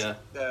in that, yeah.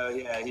 So,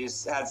 yeah,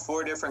 he's had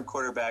 4 different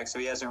quarterbacks, so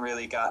he hasn't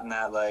really gotten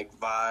that, like,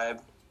 vibe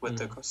with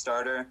the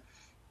starter.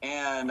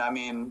 And, I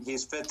mean,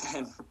 he's 5th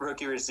in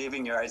rookie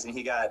receiving yards, and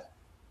he got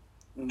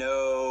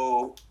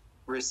no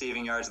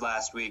receiving yards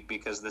last week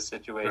because of the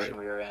situation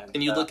we were in.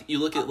 And you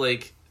look at,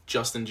 like,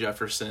 Justin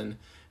Jefferson,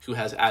 who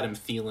has Adam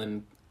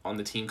Thielen on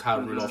the team,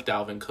 Kyle Rudolph,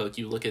 Dalvin Cook.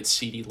 You look at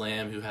CeeDee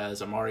Lamb, who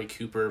has Amari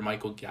Cooper,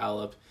 Michael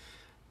Gallup.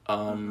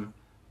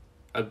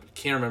 I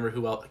can't remember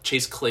who else.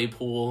 Chase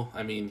Claypool.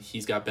 I mean,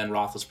 he's got Ben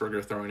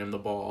Roethlisberger throwing him the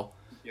ball.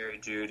 Jerry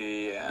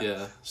Jeudy, yeah.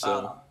 Yeah,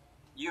 so...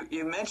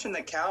 You mentioned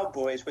the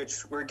Cowboys,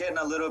 which we're getting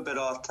a little bit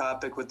off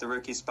topic with the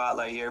rookie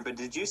spotlight here, but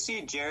did you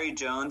see Jerry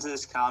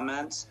Jones's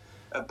comments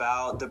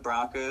about the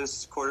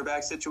Broncos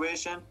quarterback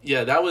situation?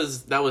 Yeah, that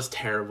was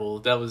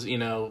terrible. That was,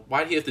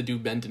 why do you have to do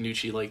Ben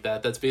DiNucci like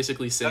that? That's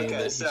basically saying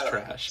that he's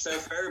trash. So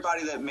for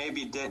everybody that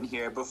maybe didn't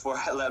hear before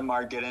I let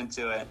Mark get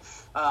into it,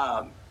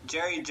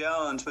 Jerry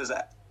Jones was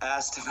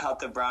asked about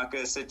the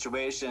Broncos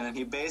situation, and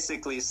he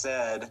basically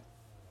said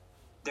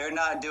they're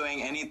not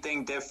doing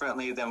anything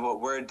differently than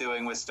what we're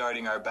doing with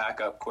starting our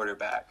backup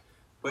quarterback,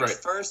 which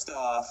first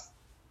off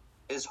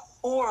is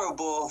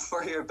horrible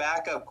for your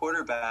backup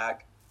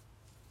quarterback.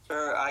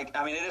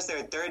 I mean, it is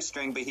their 3rd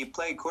string, but he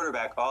played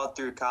quarterback all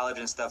through college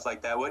and stuff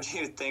like that. What do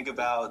you think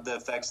about the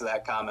effects of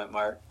that comment,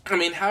 Mark? I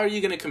mean, how are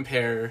you going to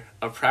compare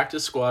a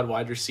practice squad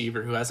wide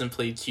receiver who hasn't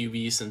played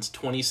QB since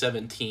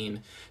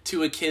 2017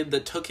 to a kid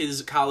that took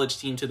his college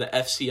team to the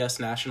FCS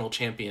National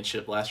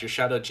Championship last year?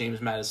 Shout out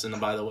James Madison,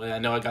 by the way. I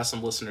know I got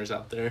some listeners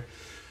out there.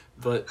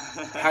 But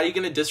how are you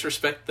going to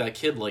disrespect that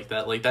kid like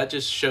that? Like, that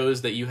just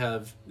shows that you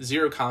have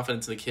zero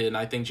confidence in the kid, and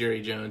I think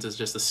Jerry Jones is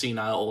just a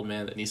senile old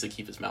man that needs to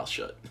keep his mouth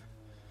shut.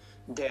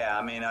 Yeah,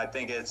 I mean, I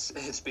think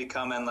it's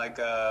becoming like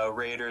a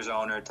Raiders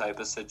owner type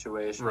of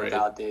situation with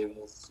Al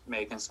Davis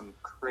making some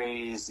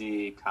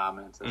crazy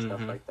comments and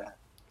stuff like that.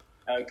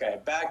 Okay,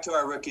 back to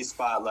our rookie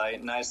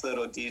spotlight. Nice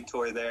little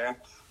detour there.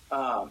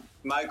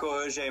 Michael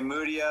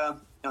Ojemudia,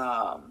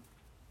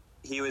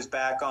 he was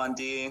back on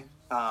D.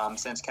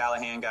 Since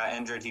Callahan got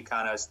injured, he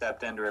kind of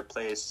stepped in to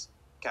replace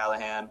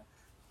Callahan.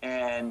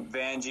 And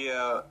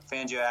Fangio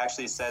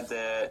actually said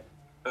that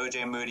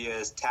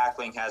Ojemudia's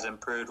tackling has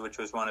improved, which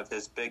was one of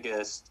his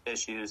biggest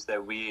issues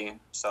that we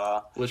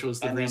saw. Which was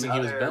the reason he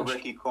was benched.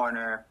 Rookie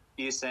corner,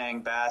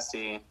 Essang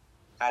Bassey,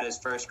 had his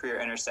first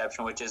career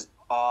interception, which is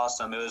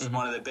awesome. It was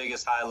one of the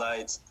biggest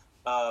highlights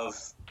of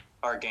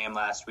our game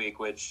last week,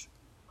 which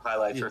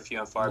highlights were few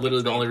and far between.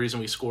 Literally the only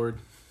reason we scored.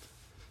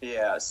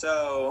 Yeah,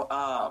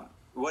 so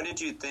what did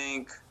you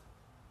think?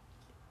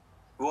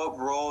 What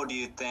role do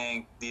you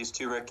think these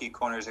 2 rookie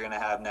corners are going to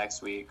have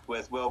next week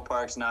with Will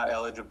Parks not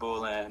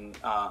eligible and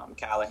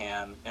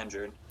Callahan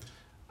injured?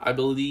 I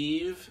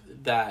believe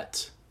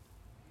that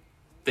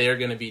they're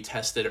going to be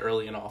tested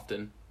early and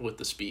often with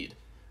the speed.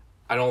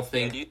 I don't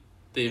think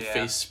they've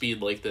faced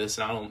speed like this,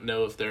 and I don't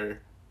know if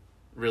they're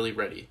really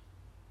ready.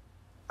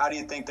 How do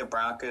you think the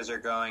Broncos are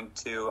going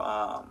to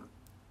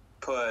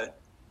put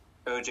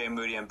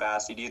Ojemudia and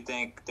Bassey? Do you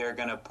think they're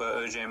going to put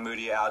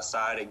Ojemudia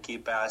outside and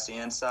keep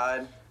Bassey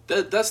inside?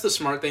 That's the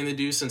smart thing to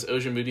do since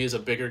Ojemudia is a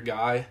bigger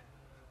guy.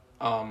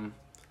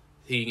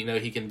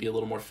 He can be a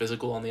little more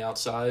physical on the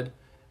outside.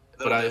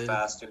 A little bit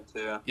faster,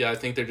 too. Yeah, I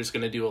think they're just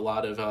going to do a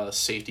lot of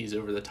safeties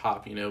over the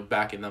top,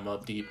 backing them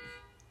up deep.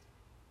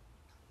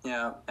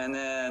 Yeah, and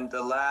then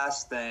the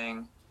last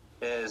thing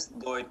is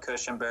Lloyd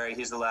Cushenberry.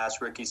 He's the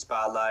last rookie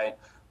spotlight.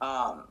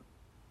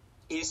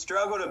 He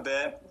struggled a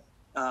bit.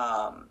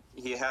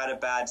 He had a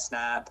bad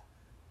snap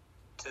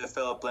to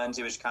Philip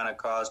Lindsay, which kind of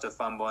caused a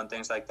fumble and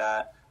things like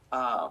that.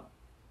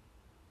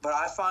 But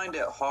I find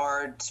it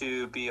hard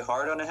to be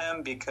hard on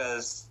him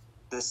because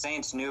the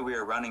Saints knew we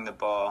were running the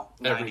ball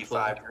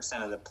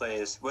 95% of the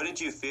plays. What did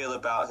you feel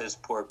about his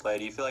poor play?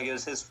 Do you feel like it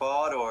was his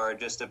fault or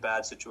just a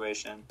bad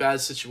situation?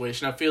 Bad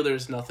situation. I feel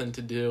there's nothing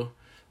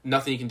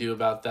you can do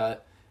about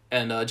that.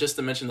 And just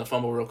to mention the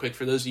fumble real quick,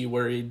 for those of you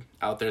worried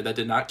out there, that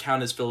did not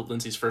count as Philip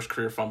Lindsay's first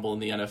career fumble in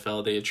the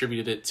NFL. They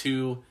attributed it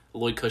to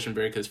Lloyd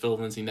Cushenberry because Philip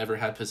Lindsay never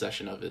had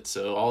possession of it.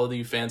 So all of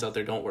you fans out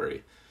there, don't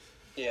worry.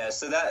 Yeah,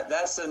 so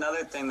that's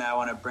another thing that I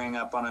want to bring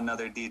up on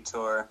another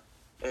detour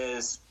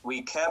is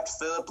we kept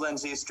Philip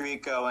Lindsay's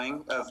streak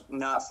going of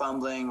not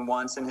fumbling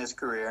once in his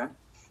career,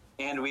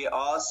 and we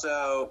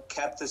also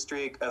kept the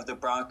streak of the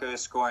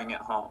Broncos scoring at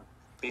home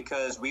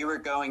because we were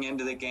going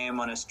into the game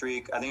on a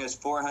streak, I think it was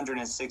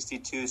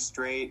 462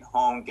 straight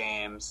home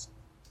games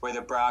where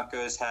the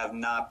Broncos have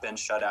not been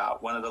shut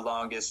out, one of the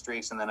longest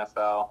streaks in the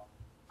NFL.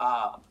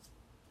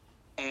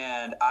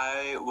 And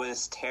I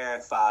was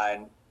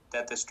terrified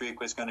that the streak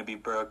was going to be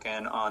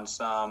broken on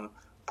some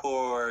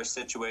poor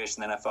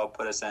situation the NFL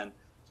put us in.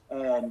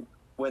 And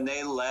when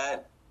they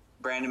let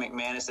Brandon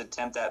McManus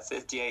attempt that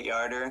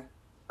 58-yarder,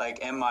 like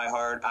in my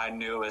heart, I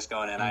knew it was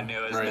going in. I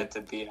knew it was meant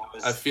to be.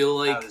 I feel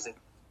like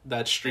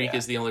that streak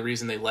is the only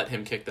reason they let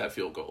him kick that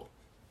field goal.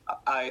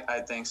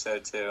 I think so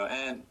too.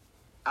 And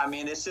I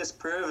mean, it's just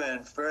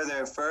proven further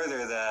and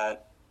further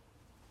that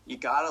you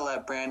got to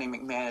let Brandon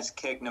McManus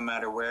kick no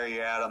matter where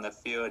you're at on the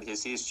field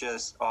because he's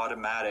just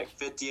automatic.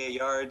 58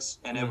 yards,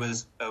 and it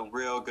was a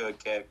real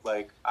good kick.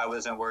 Like, I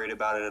wasn't worried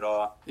about it at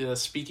all. Yeah,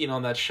 speaking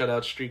on that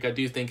shutout streak, I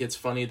do think it's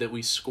funny that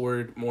we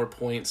scored more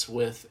points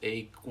with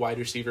a wide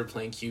receiver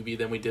playing QB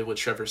than we did with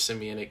Trevor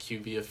Siemian at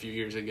QB a few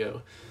years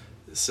ago.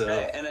 So,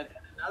 and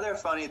another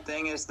funny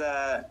thing is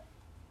that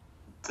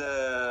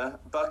the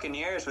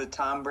Buccaneers with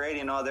Tom Brady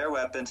and all their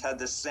weapons had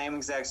the same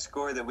exact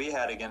score that we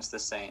had against the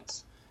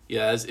Saints.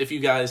 Yeah, as if you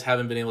guys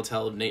haven't been able to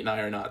tell, Nate and I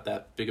are not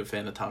that big a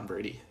fan of Tom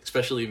Brady,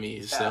 especially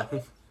me.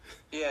 So,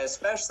 yeah,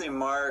 especially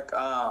Mark.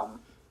 I'm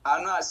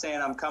not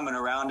saying I'm coming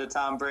around to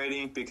Tom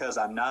Brady because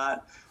I'm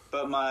not,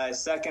 but my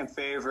second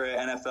favorite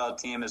NFL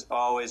team has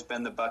always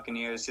been the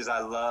Buccaneers because I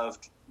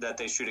loved that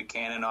they shoot a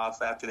cannon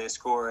off after they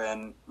score,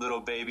 and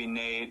little baby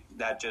Nate,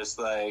 that just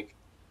like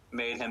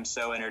made him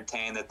so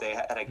entertained that they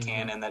had a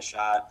cannon that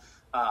shot.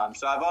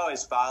 So I've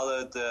always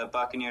followed the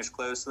Buccaneers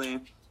closely,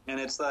 and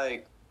it's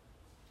like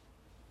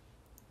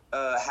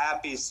a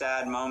happy,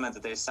 sad moment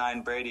that they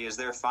signed Brady is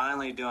they're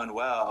finally doing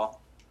well,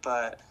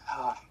 but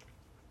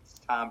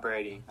Tom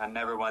Brady, I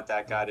never want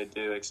that guy to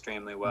do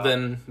extremely well.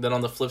 Then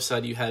on the flip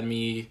side, you had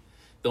me.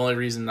 The only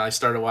reason I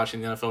started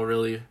watching the NFL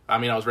really, I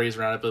mean, I was raised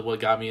around it, but what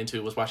got me into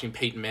it was watching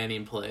Peyton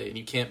Manning play, and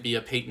you can't be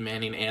a Peyton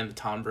Manning and a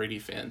Tom Brady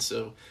fan,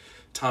 so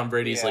Tom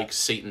Brady's like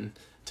Satan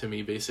to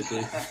me,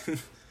 basically.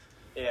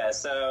 Yeah,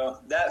 so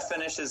that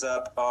finishes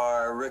up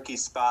our rookie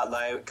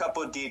spotlight. A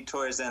couple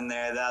detours in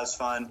there. That was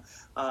fun.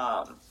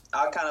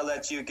 I'll kind of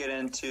let you get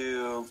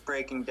into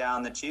breaking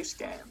down the Chiefs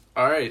game.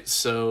 All right,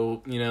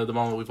 so, the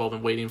moment we've all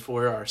been waiting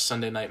for, our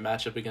Sunday night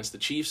matchup against the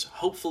Chiefs.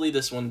 Hopefully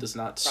this one does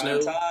not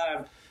snow.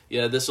 Time.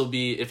 Yeah, this will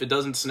be, if it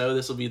doesn't snow,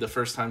 this will be the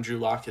first time Drew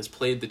Lock has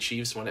played the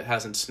Chiefs when it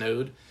hasn't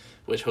snowed,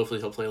 which hopefully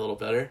he'll play a little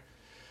better.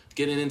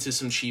 Getting into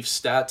some Chiefs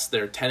stats,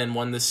 they're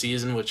 10-1 this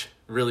season, which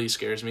really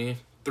scares me.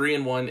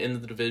 3-1 in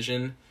the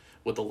division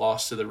with a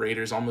loss to the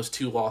Raiders, almost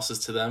 2 losses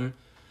to them.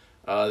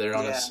 They're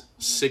on a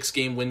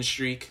 6-game win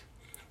streak.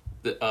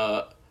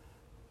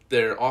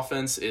 Their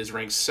offense is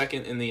ranked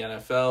 2nd in the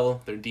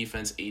NFL. Their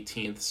defense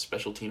 18th,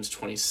 special teams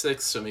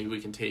 26th, so maybe we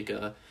can take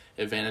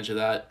advantage of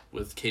that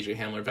with KJ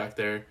Hamler back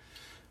there.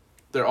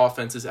 Their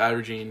offense is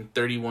averaging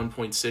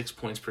 31.6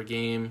 points per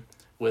game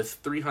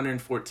with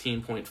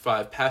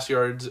 314.5 pass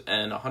yards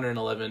and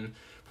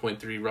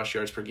 111.3 rush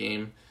yards per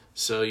game.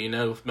 So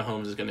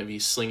Mahomes is going to be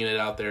slinging it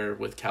out there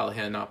with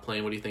Callahan not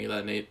playing. What do you think of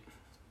that, Nate?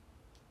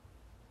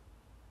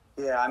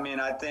 Yeah, I mean,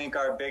 I think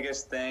our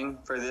biggest thing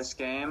for this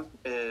game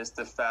is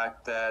the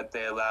fact that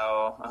they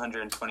allow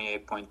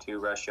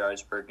 128.2 rush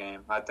yards per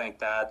game. I think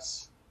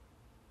that's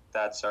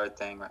our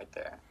thing right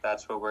there.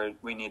 That's what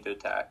we need to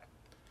attack.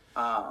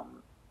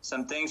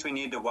 Some things we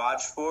need to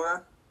watch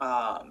for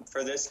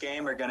this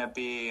game are going to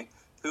be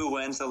who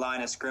wins the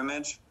line of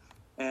scrimmage.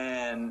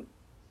 And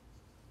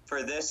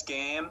for this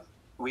game,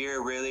 we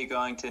are really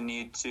going to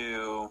need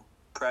to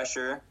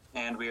pressure,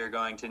 and we are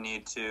going to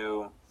need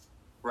to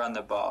run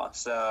the ball.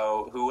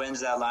 So who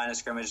wins that line of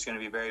scrimmage is going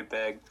to be very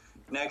big.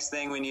 Next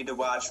thing we need to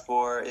watch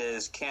for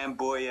is can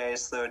Boye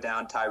slow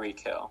down Tyreek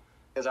Hill?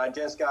 Because I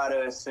just got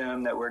to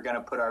assume that we're going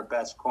to put our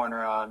best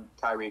corner on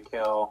Tyreek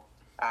Hill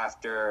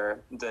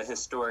after the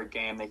historic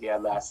game that he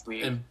had last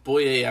week. And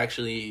Boye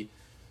actually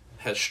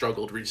has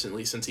struggled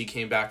recently since he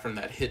came back from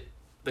that hit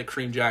that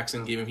Kareem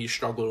Jackson gave him. He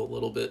struggled a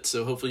little bit,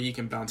 so hopefully he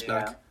can bounce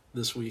back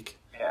this week.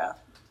 Yeah.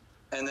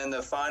 And then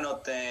the final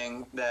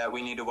thing that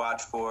we need to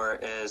watch for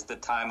is the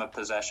time of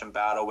possession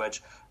battle,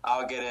 which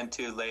I'll get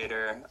into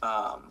later.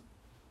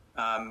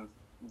 I'm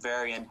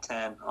very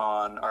intent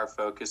on our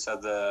focus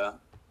of the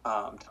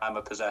time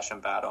of possession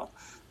battle.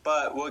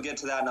 But we'll get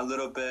to that in a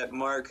little bit.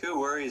 Mark, who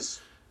worries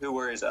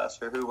us,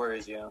 or who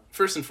worries you?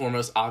 First and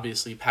foremost,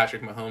 obviously,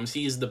 Patrick Mahomes.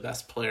 He's the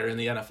best player in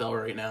the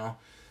NFL right now.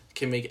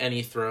 Can make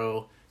any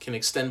throw, can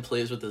extend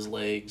plays with his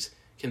legs,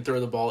 can throw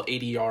the ball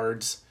 80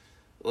 yards.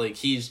 Like,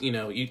 he's,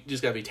 you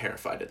just got to be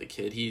terrified of the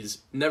kid. He's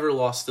never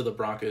lost to the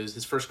Broncos.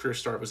 His first career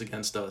start was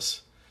against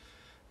us.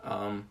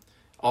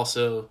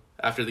 Also,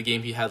 after the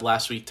game he had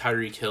last week,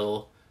 Tyreek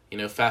Hill,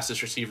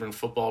 fastest receiver in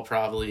football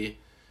probably,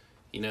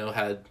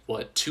 had,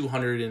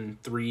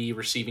 203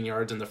 receiving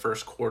yards in the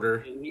first quarter.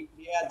 He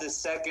had the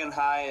second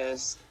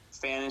highest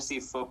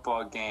fantasy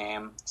football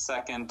game,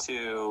 second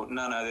to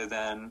none other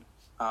than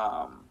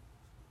a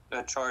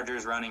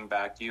Chargers running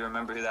back. Do you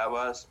remember who that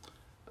was?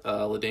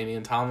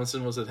 LaDainian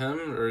Tomlinson, was it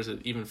him, or is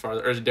it even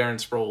farther? Or is it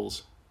Darren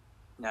Sproles?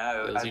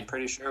 No, I'm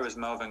pretty sure it was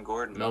Melvin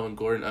Gordon. Melvin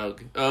Gordon,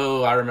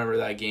 oh, I remember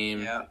that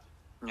game.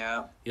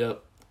 Yeah.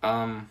 Yep.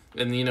 And,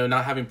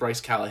 not having Bryce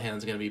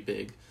Callahan's going to be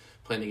big,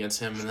 playing against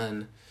him. And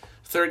then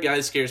third guy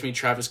that scares me,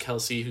 Travis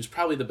Kelce, who's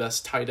probably the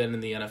best tight end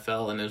in the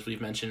NFL. And as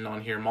we've mentioned on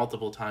here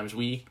multiple times,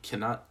 we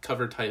cannot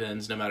cover tight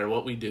ends no matter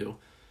what we do.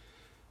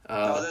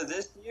 Although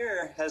this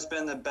year has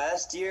been the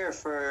best year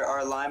for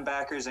our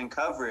linebackers in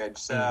coverage,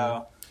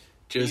 so...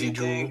 Josie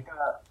Jewell.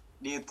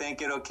 Do you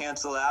think it'll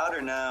cancel out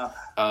or no?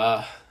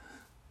 I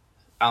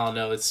don't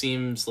know. It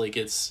seems like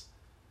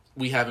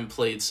we haven't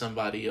played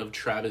somebody of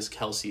Travis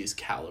Kelce's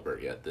caliber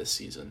yet this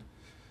season.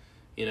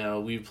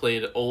 We've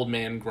played old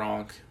man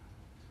Gronk.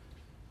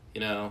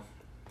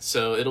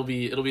 So it'll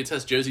be a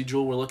test. Josie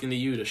Jewell, we're looking to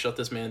you to shut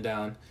this man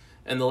down.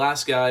 And the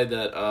last guy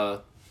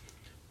that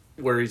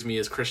worries me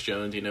is Chris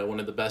Jones.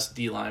 One of the best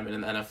D linemen in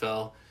the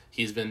NFL.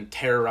 He's been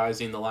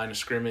terrorizing the line of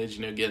scrimmage.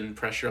 Getting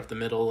pressure up the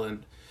middle.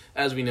 And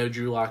as we know,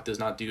 Drew Lock does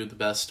not do the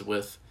best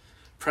with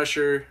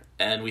pressure,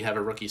 and we have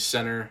a rookie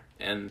center,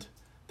 and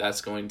that's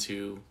going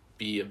to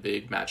be a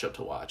big matchup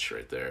to watch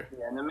right there.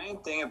 Yeah, and the main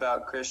thing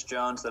about Chris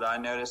Jones that I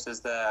noticed is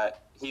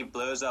that he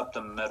blows up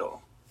the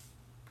middle.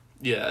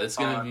 Yeah, it's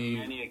going to be... on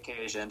many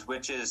occasions,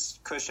 which is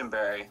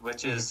Cushenberry,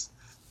 which is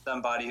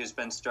somebody who's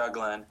been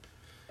struggling.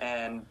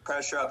 And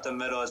pressure up the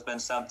middle has been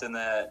something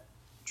that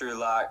Drew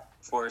Lock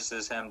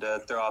forces him to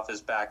throw off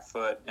his back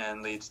foot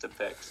and leads to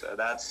picks. So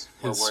that's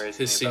what worries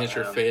me. His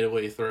signature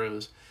fadeaway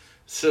throws.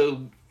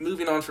 So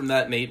moving on from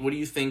that, Nate, what do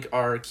you think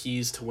our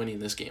keys to winning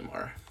this game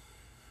are?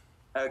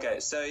 Okay,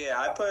 so yeah,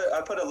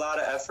 I put a lot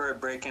of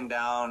effort breaking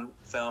down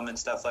film and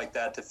stuff like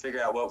that to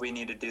figure out what we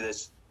need to do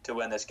to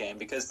win this game,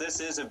 because this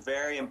is a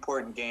very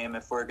important game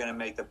if we're going to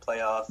make the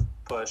playoff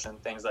push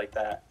and things like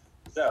that.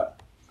 So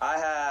I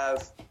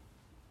have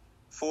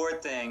 4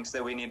 things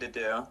that we need to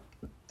do.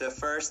 The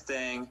first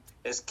thing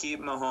is keep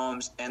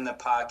Mahomes in the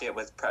pocket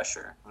with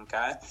pressure,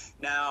 okay?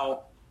 Now,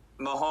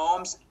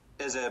 Mahomes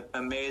is an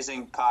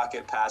amazing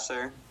pocket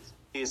passer.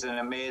 He's an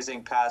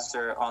amazing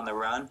passer on the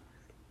run.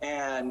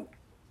 And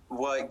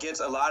what gets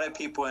a lot of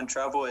people in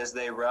trouble is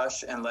they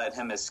rush and let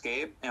him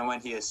escape. And when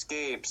he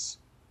escapes,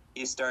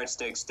 he starts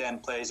to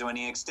extend plays. And when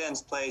he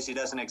extends plays, he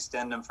doesn't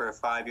extend them for a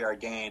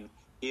 5-yard gain.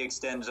 He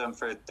extends them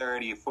for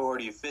 30,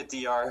 40, 50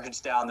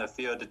 yards down the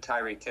field to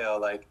Tyreek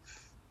Hill.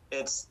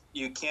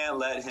 You can't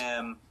let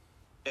him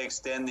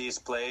extend these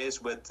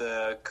plays with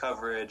the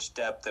coverage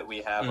depth that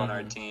we have on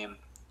our team.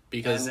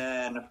 Because,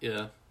 and then,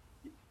 yeah.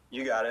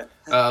 You got it.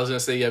 I was going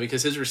to say, yeah,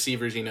 because his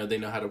receivers, they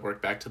know how to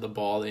work back to the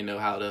ball. They know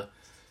how to,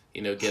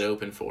 get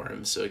open for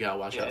him. So you got to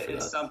watch out for that.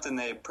 It's something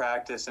they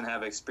practice and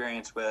have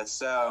experience with.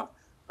 So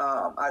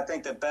I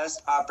think the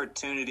best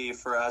opportunity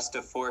for us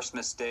to force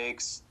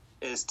mistakes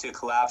is to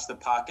collapse the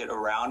pocket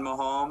around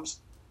Mahomes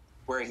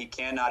where he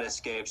cannot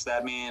escape. So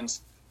that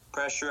means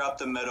pressure up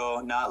the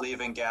middle, not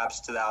leaving gaps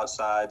to the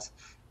outsides,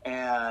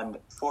 and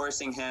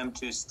forcing him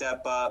to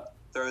step up,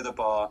 throw the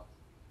ball.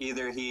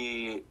 Either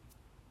he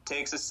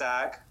takes a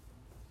sack,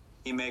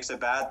 he makes a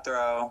bad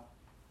throw,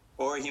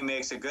 or he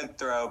makes a good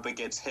throw but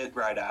gets hit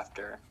right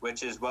after,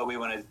 which is what we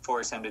want to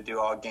force him to do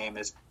all game,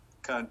 is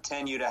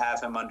continue to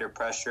have him under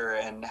pressure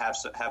and have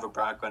a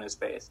Bronco in his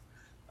face.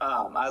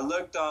 I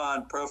looked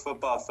on Pro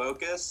Football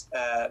Focus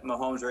at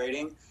Mahomes'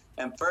 rating,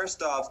 and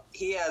first off,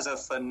 he has a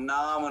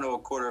phenomenal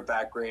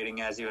quarterback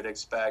rating, as you would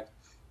expect.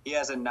 He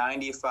has a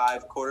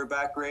 95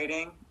 quarterback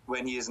rating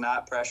when he is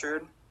not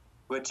pressured,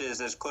 which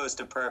is as close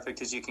to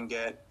perfect as you can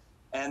get.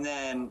 And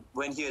then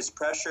when he is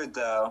pressured,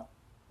 though,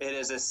 it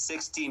is a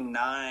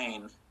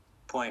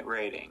 69-point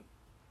rating,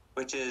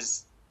 which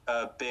is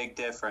a big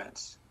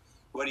difference.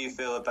 What do you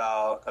feel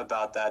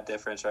about that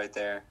difference right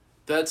there?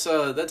 That's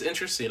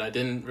interesting. I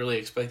didn't really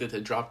expect it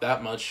to drop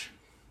that much.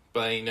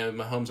 But,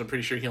 Mahomes, I'm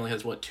pretty sure he only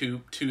has,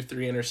 2-3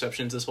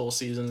 interceptions this whole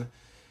season.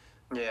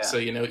 Yeah. So,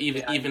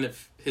 even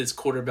if his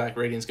quarterback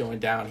rating's going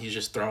down, he's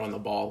just throwing the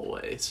ball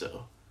away.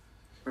 So,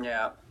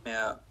 yeah,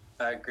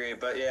 I agree.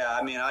 But yeah,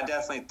 I mean, I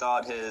definitely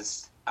thought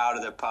his out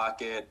of the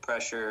pocket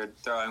pressure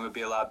throwing would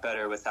be a lot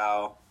better with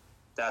how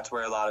that's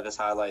where a lot of his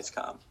highlights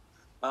come.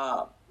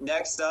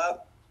 Next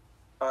up,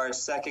 our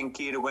second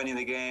key to winning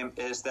the game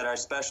is that our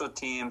special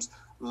teams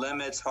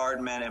limits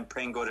Hardman and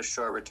Pringle to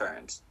short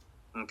returns.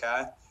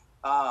 Okay?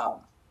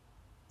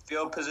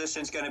 Field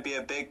position is going to be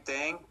a big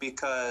thing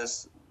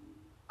because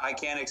I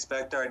can't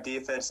expect our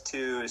defense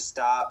to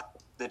stop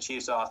the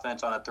Chiefs'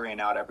 offense on a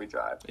 3-and-out every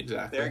drive.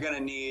 Exactly. They're going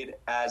to need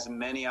as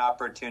many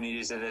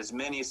opportunities and as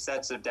many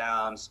sets of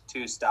downs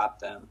to stop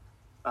them.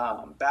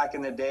 Back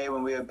in the day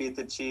when we would beat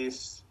the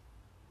Chiefs,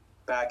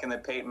 back in the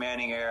Peyton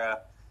Manning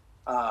era,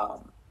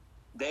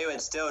 they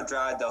would still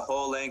drive the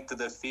whole length of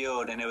the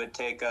field, and it would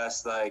take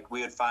us,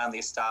 we would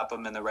finally stop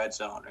them in the red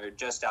zone or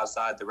just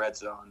outside the red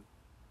zone.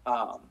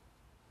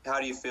 How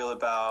do you feel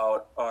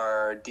about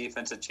our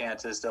defensive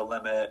chances to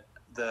limit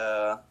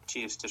the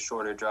Chiefs to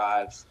shorter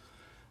drives?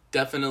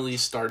 Definitely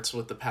starts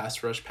with the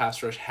pass rush.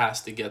 Pass rush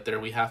has to get there.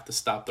 We have to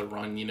stop the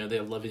run. They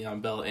have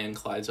Le'Veon Bell and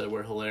Clyde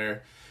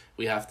Edwards-Helaire.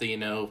 We have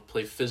to,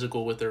 play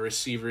physical with their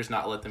receivers,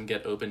 not let them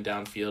get open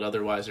downfield.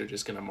 Otherwise, they're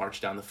just going to march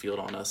down the field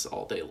on us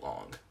all day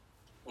long.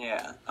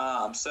 Yeah.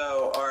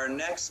 So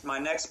my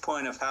next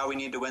point of how we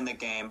need to win the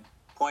game,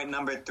 point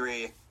number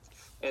 3,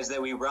 is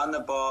that we run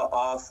the ball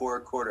all 4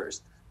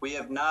 quarters. We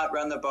have not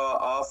run the ball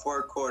all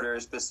 4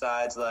 quarters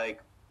besides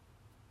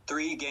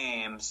 3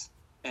 games,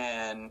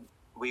 and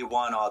we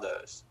won all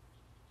those.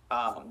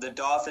 The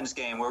Dolphins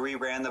game where we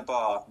ran the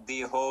ball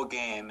the whole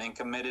game and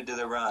committed to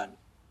the run.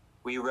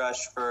 We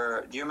rushed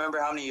for. Do you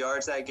remember how many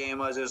yards that game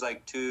was? It was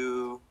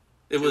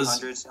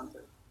 200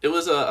 something. It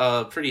was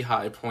a pretty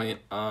high point.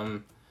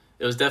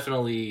 It was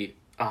definitely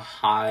a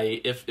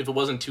high. If it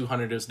wasn't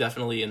 200, it was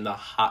definitely in the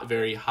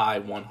very high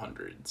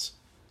 100s.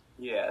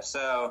 Yeah.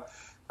 So,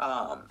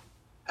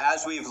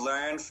 as we've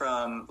learned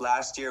from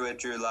last year with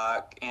Drew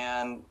Lock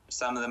and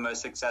some of the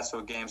most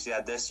successful games he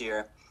had this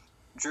year,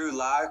 Drew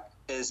Lock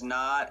is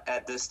not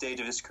at this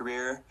stage of his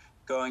career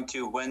going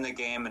to win the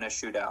game in a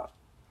shootout.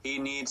 He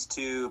needs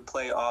to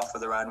play off of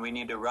the run. We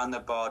need to run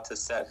the ball to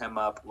set him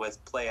up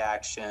with play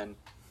action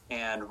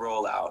and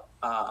rollout.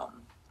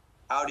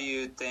 How do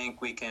you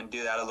think we can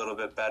do that a little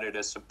bit better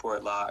to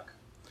support Lock?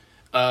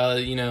 A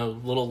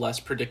little less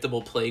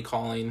predictable play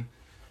calling.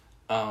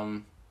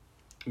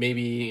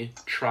 Maybe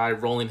try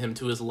rolling him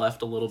to his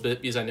left a little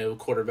bit, because I know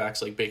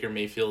quarterbacks like Baker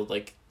Mayfield,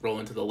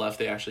 rolling to the left,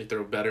 they actually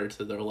throw better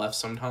to their left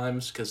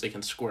sometimes because they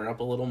can square up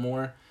a little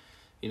more.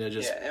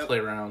 Play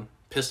around.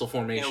 Pistol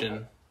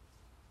formation.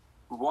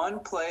 One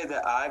play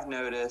that I've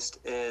noticed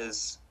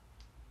is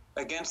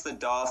against the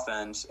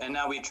Dolphins, and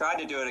now we tried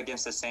to do it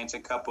against the Saints a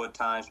couple of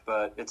times,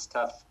 but it's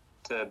tough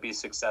to be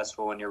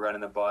successful when you're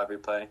running the ball every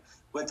play.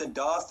 With the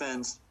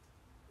Dolphins,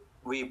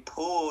 we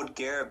pulled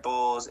Garrett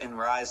Bowles and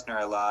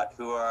Reisner a lot,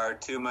 who are our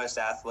 2 most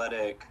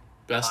athletic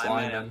best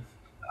linemen.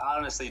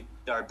 Honestly,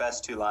 our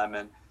best 2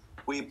 linemen.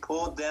 We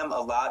pulled them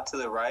a lot to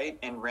the right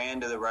and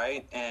ran to the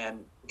right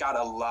and got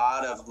a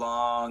lot of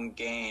long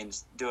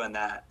gains doing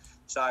that.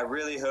 So I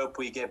really hope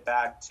we get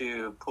back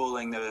to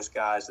pulling those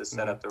guys to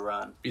set up the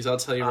run. Because I'll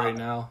tell you right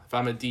now, if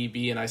I'm a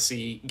DB and I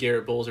see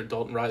Garrett Bowles or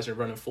Dalton Reisner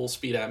running full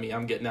speed at me,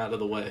 I'm getting out of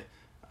the way.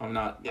 I'm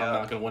not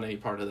going to want any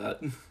part of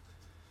that.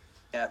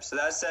 Yeah, so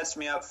that sets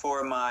me up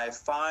for my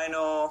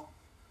final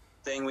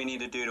thing we need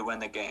to do to win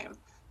the game,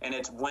 and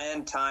it's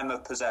win time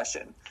of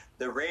possession.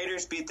 The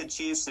Raiders beat the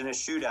Chiefs in a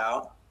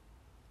shootout,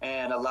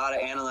 and a lot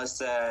of analysts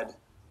said,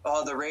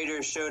 the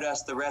Raiders showed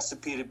us the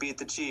recipe to beat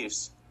the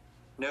Chiefs.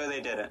 No, they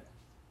didn't.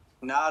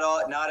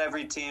 Not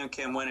every team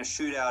can win a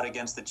shootout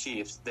against the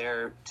Chiefs.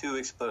 They're too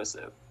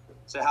explosive.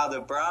 So how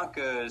the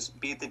Broncos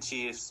beat the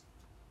Chiefs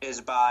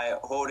is by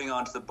holding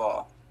onto the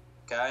ball,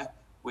 okay?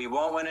 We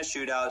won't win a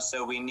shootout,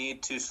 so we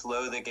need to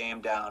slow the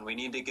game down. We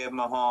need to give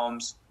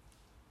Mahomes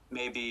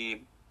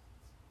maybe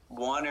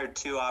 1 or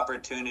 2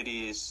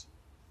 opportunities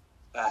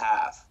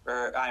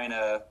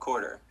a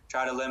quarter.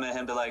 Try to limit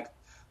him to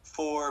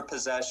 4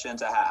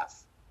 possessions a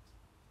half,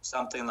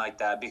 something like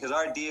that, because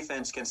our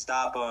defense can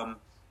stop him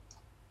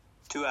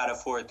 2 out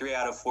of 4, 3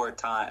 out of 4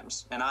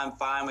 times, and I'm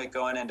fine with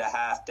going into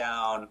half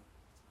down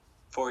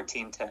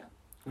 14-10.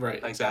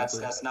 Right,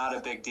 exactly. That's not a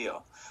big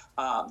deal.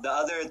 The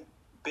other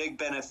big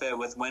benefit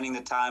with winning the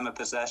time of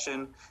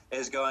possession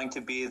is going to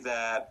be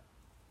that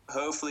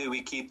hopefully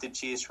we keep the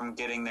Chiefs from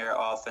getting their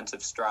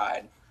offensive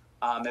stride.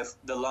 If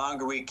the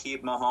longer we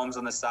keep Mahomes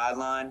on the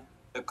sideline,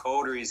 the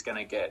colder he's going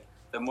to get,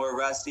 the more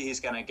rusty he's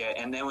going to get,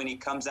 and then when he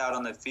comes out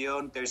on the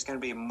field, there's going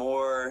to be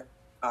more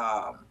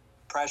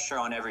pressure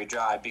on every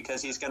drive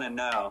because he's going to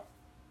know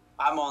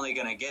I'm only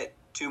going to get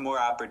 2 more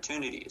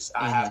opportunities.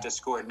 I have to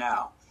score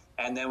now.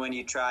 And then when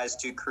he tries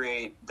to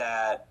create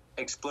that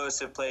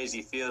explosive plays,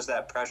 he feels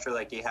that pressure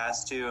like he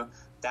has to.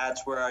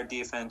 That's where our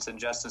defense and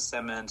Justin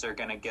Simmons are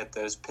going to get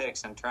those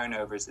picks and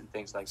turnovers and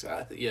things like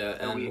that. Yeah,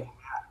 and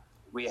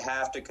we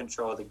have to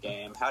control the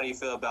game. How do you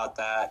feel about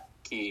that,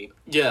 Key?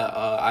 Yeah,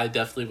 I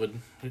definitely would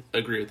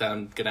agree with that.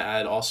 I'm going to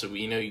add also,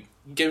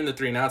 giving the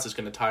 3-and-outs is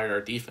going to tire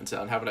our defense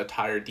out, and having a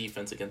tired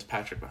defense against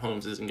Patrick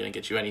Mahomes isn't going to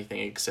get you anything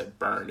except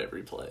burned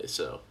every play.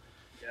 So,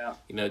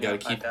 got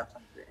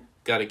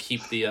to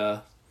keep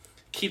the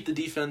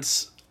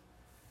defense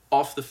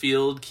off the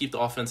field, keep the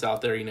offense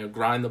out there.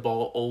 Grind the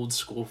ball, old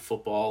school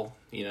football.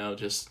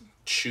 Just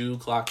chew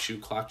clock,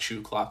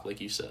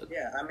 like you said.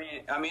 Yeah,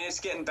 I mean, it's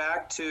getting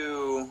back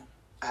to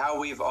how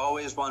we've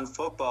always won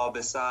football.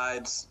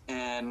 Besides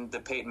in the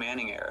Peyton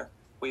Manning era,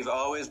 we've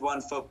always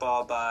won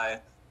football by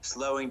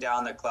slowing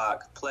down the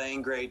clock,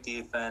 playing great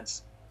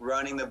defense,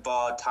 running the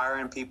ball,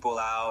 tiring people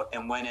out,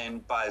 and winning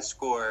by a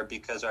score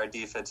because our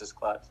defense is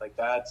clutch. Like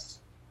that's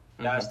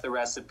the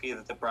recipe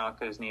that the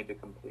Broncos need to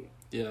complete.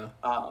 Yeah.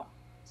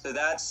 So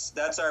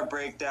that's our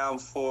breakdown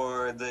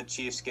for the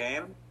Chiefs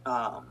game.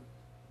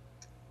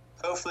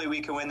 Hopefully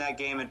we can win that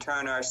game and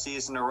turn our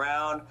season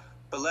around.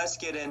 But let's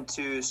get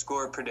into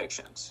score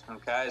predictions.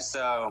 Okay,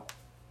 so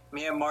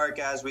me and Mark,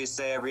 as we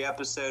say every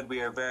episode,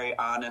 we are very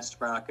honest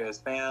Broncos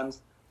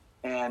fans.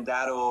 And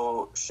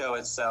that'll show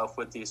itself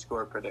with these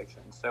score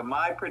predictions. So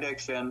my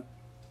prediction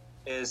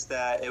is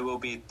that it will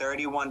be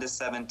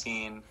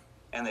 31-17,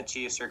 and the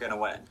Chiefs are going to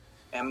win.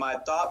 And my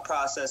thought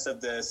process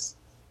of this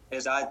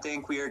is I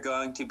think we are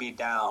going to be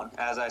down,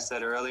 as I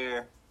said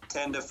earlier,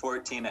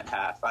 10-14 at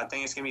half. I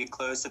think it's going to be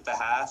close at the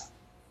half,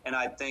 and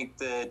I think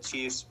the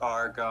Chiefs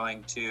are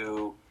going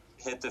to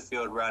hit the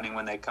field running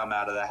when they come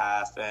out of the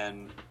half,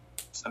 and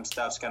some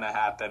stuff's going to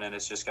happen, and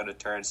it's just going to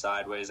turn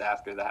sideways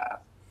after the half.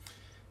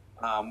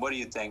 What do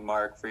you think,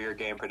 Mark, for your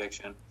game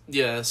prediction?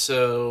 Yeah,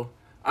 so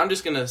I'm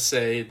just going to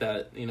say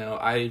that,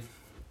 I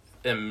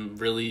am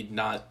really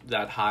not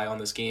that high on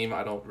this game.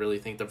 I don't really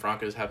think the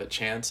Broncos have a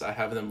chance. I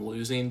have them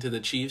losing to the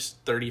Chiefs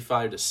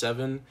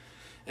 35-7,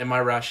 and my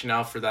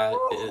rationale for that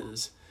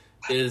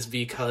is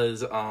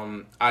because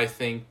I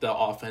think the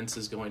offense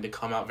is going to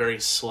come out very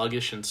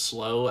sluggish and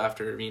slow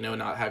after,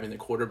 not having the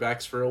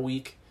quarterbacks for a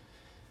week.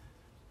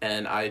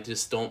 And I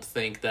just don't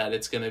think that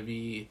it's going to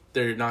be –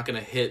 they're not going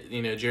to hit,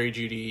 Jerry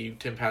Jeudy,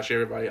 Tim Patrick,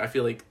 everybody. I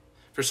feel like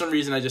for some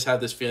reason I just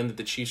have this feeling that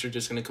the Chiefs are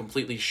just going to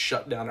completely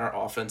shut down our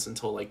offense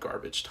until,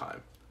 garbage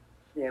time.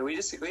 Yeah, we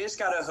just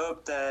got to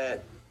hope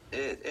that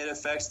it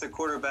affects the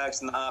quarterbacks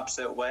in the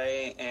opposite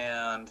way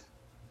and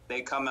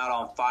they come out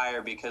on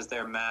fire because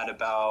they're mad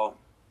about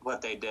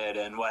what they did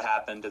and what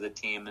happened to the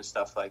team and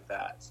stuff like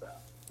that. So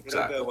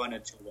it'll go one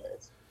of two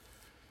ways.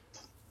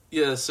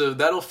 Yeah, so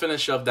that'll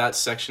finish up that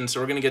section. So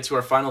we're going to get to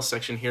our final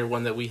section here,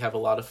 one that we have a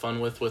lot of fun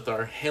with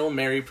our Hail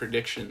Mary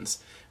predictions,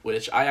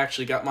 which I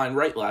actually got mine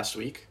right last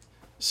week.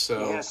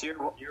 So yes, you're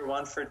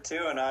 1 for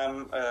 2, and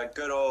I'm a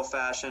good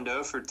old-fashioned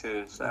 0 for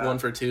 2. So. 1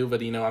 for 2,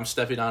 but, I'm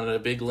stepping on a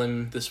big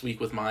limb this week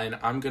with mine.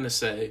 I'm going to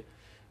say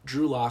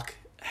Drew Lock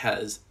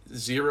has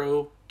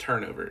 0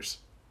 turnovers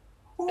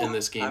in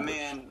this game. I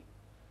mean,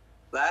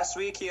 last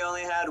week he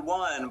only had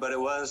 1, but it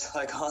was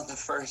on the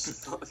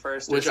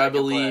first. Which I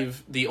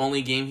believe the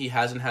only game he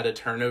hasn't had a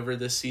turnover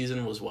this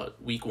season was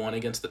week 1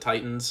 against the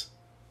Titans.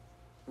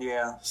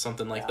 Yeah,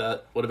 something like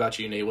that. What about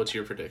you, Nate? What's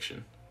your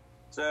prediction?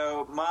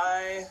 So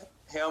my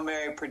Hail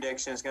Mary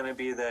prediction is going to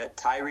be that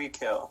Tyreek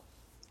Hill,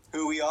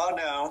 who we all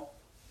know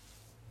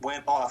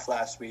went off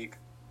last week.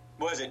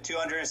 What was it?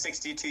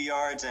 262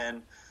 yards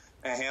and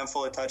a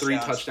handful of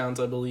touchdowns. 3 touchdowns,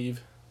 I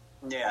believe.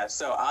 Yeah.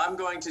 So I'm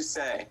going to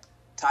say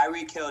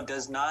Tyreek Hill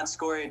does not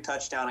score a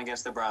touchdown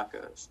against the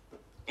Broncos,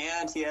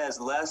 and he has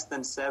less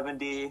than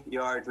 70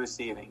 yards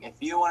receiving. If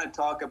you want to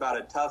talk about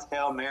a tough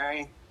Hail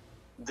Mary,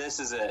 this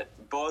is it.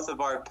 Both of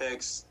our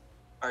picks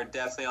are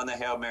definitely on the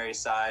Hail Mary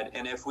side,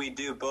 and if we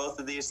do both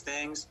of these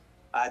things,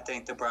 I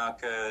think the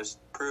Broncos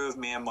prove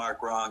me and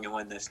Mark wrong and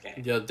win this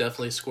game. Yeah,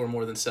 definitely score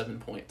more than 7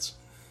 points.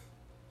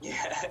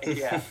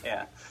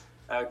 Yeah.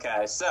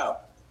 Okay, so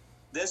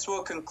this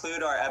will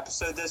conclude our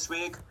episode this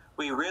week.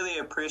 We really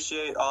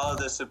appreciate all of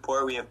the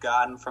support we have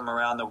gotten from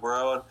around the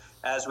world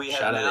as we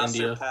have now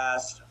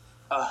surpassed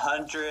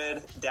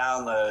 100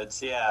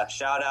 downloads. Yeah,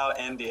 shout out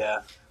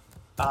India.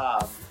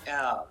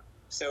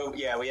 So,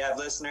 we have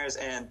listeners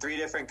in 3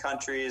 different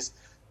countries.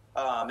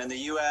 In the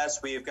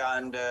U.S., we've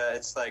gotten to,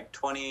 it's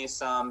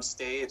 20-some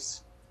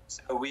states.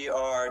 So we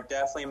are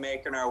definitely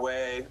making our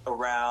way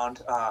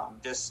around.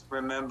 Just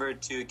remember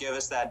to give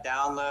us that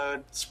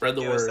download. Spread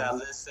the word. Give us that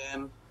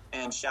listen.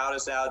 And shout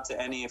us out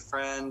to any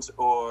friends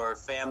or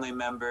family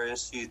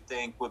members you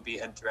think would be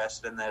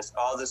interested in this.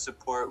 All the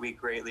support we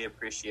greatly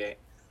appreciate.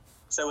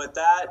 So with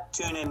that,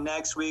 tune in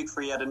next week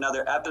for yet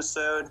another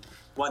episode.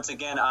 Once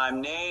again,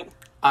 I'm Nate.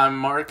 I'm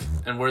Mark,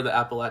 and we're the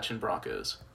Appalachian Broncos.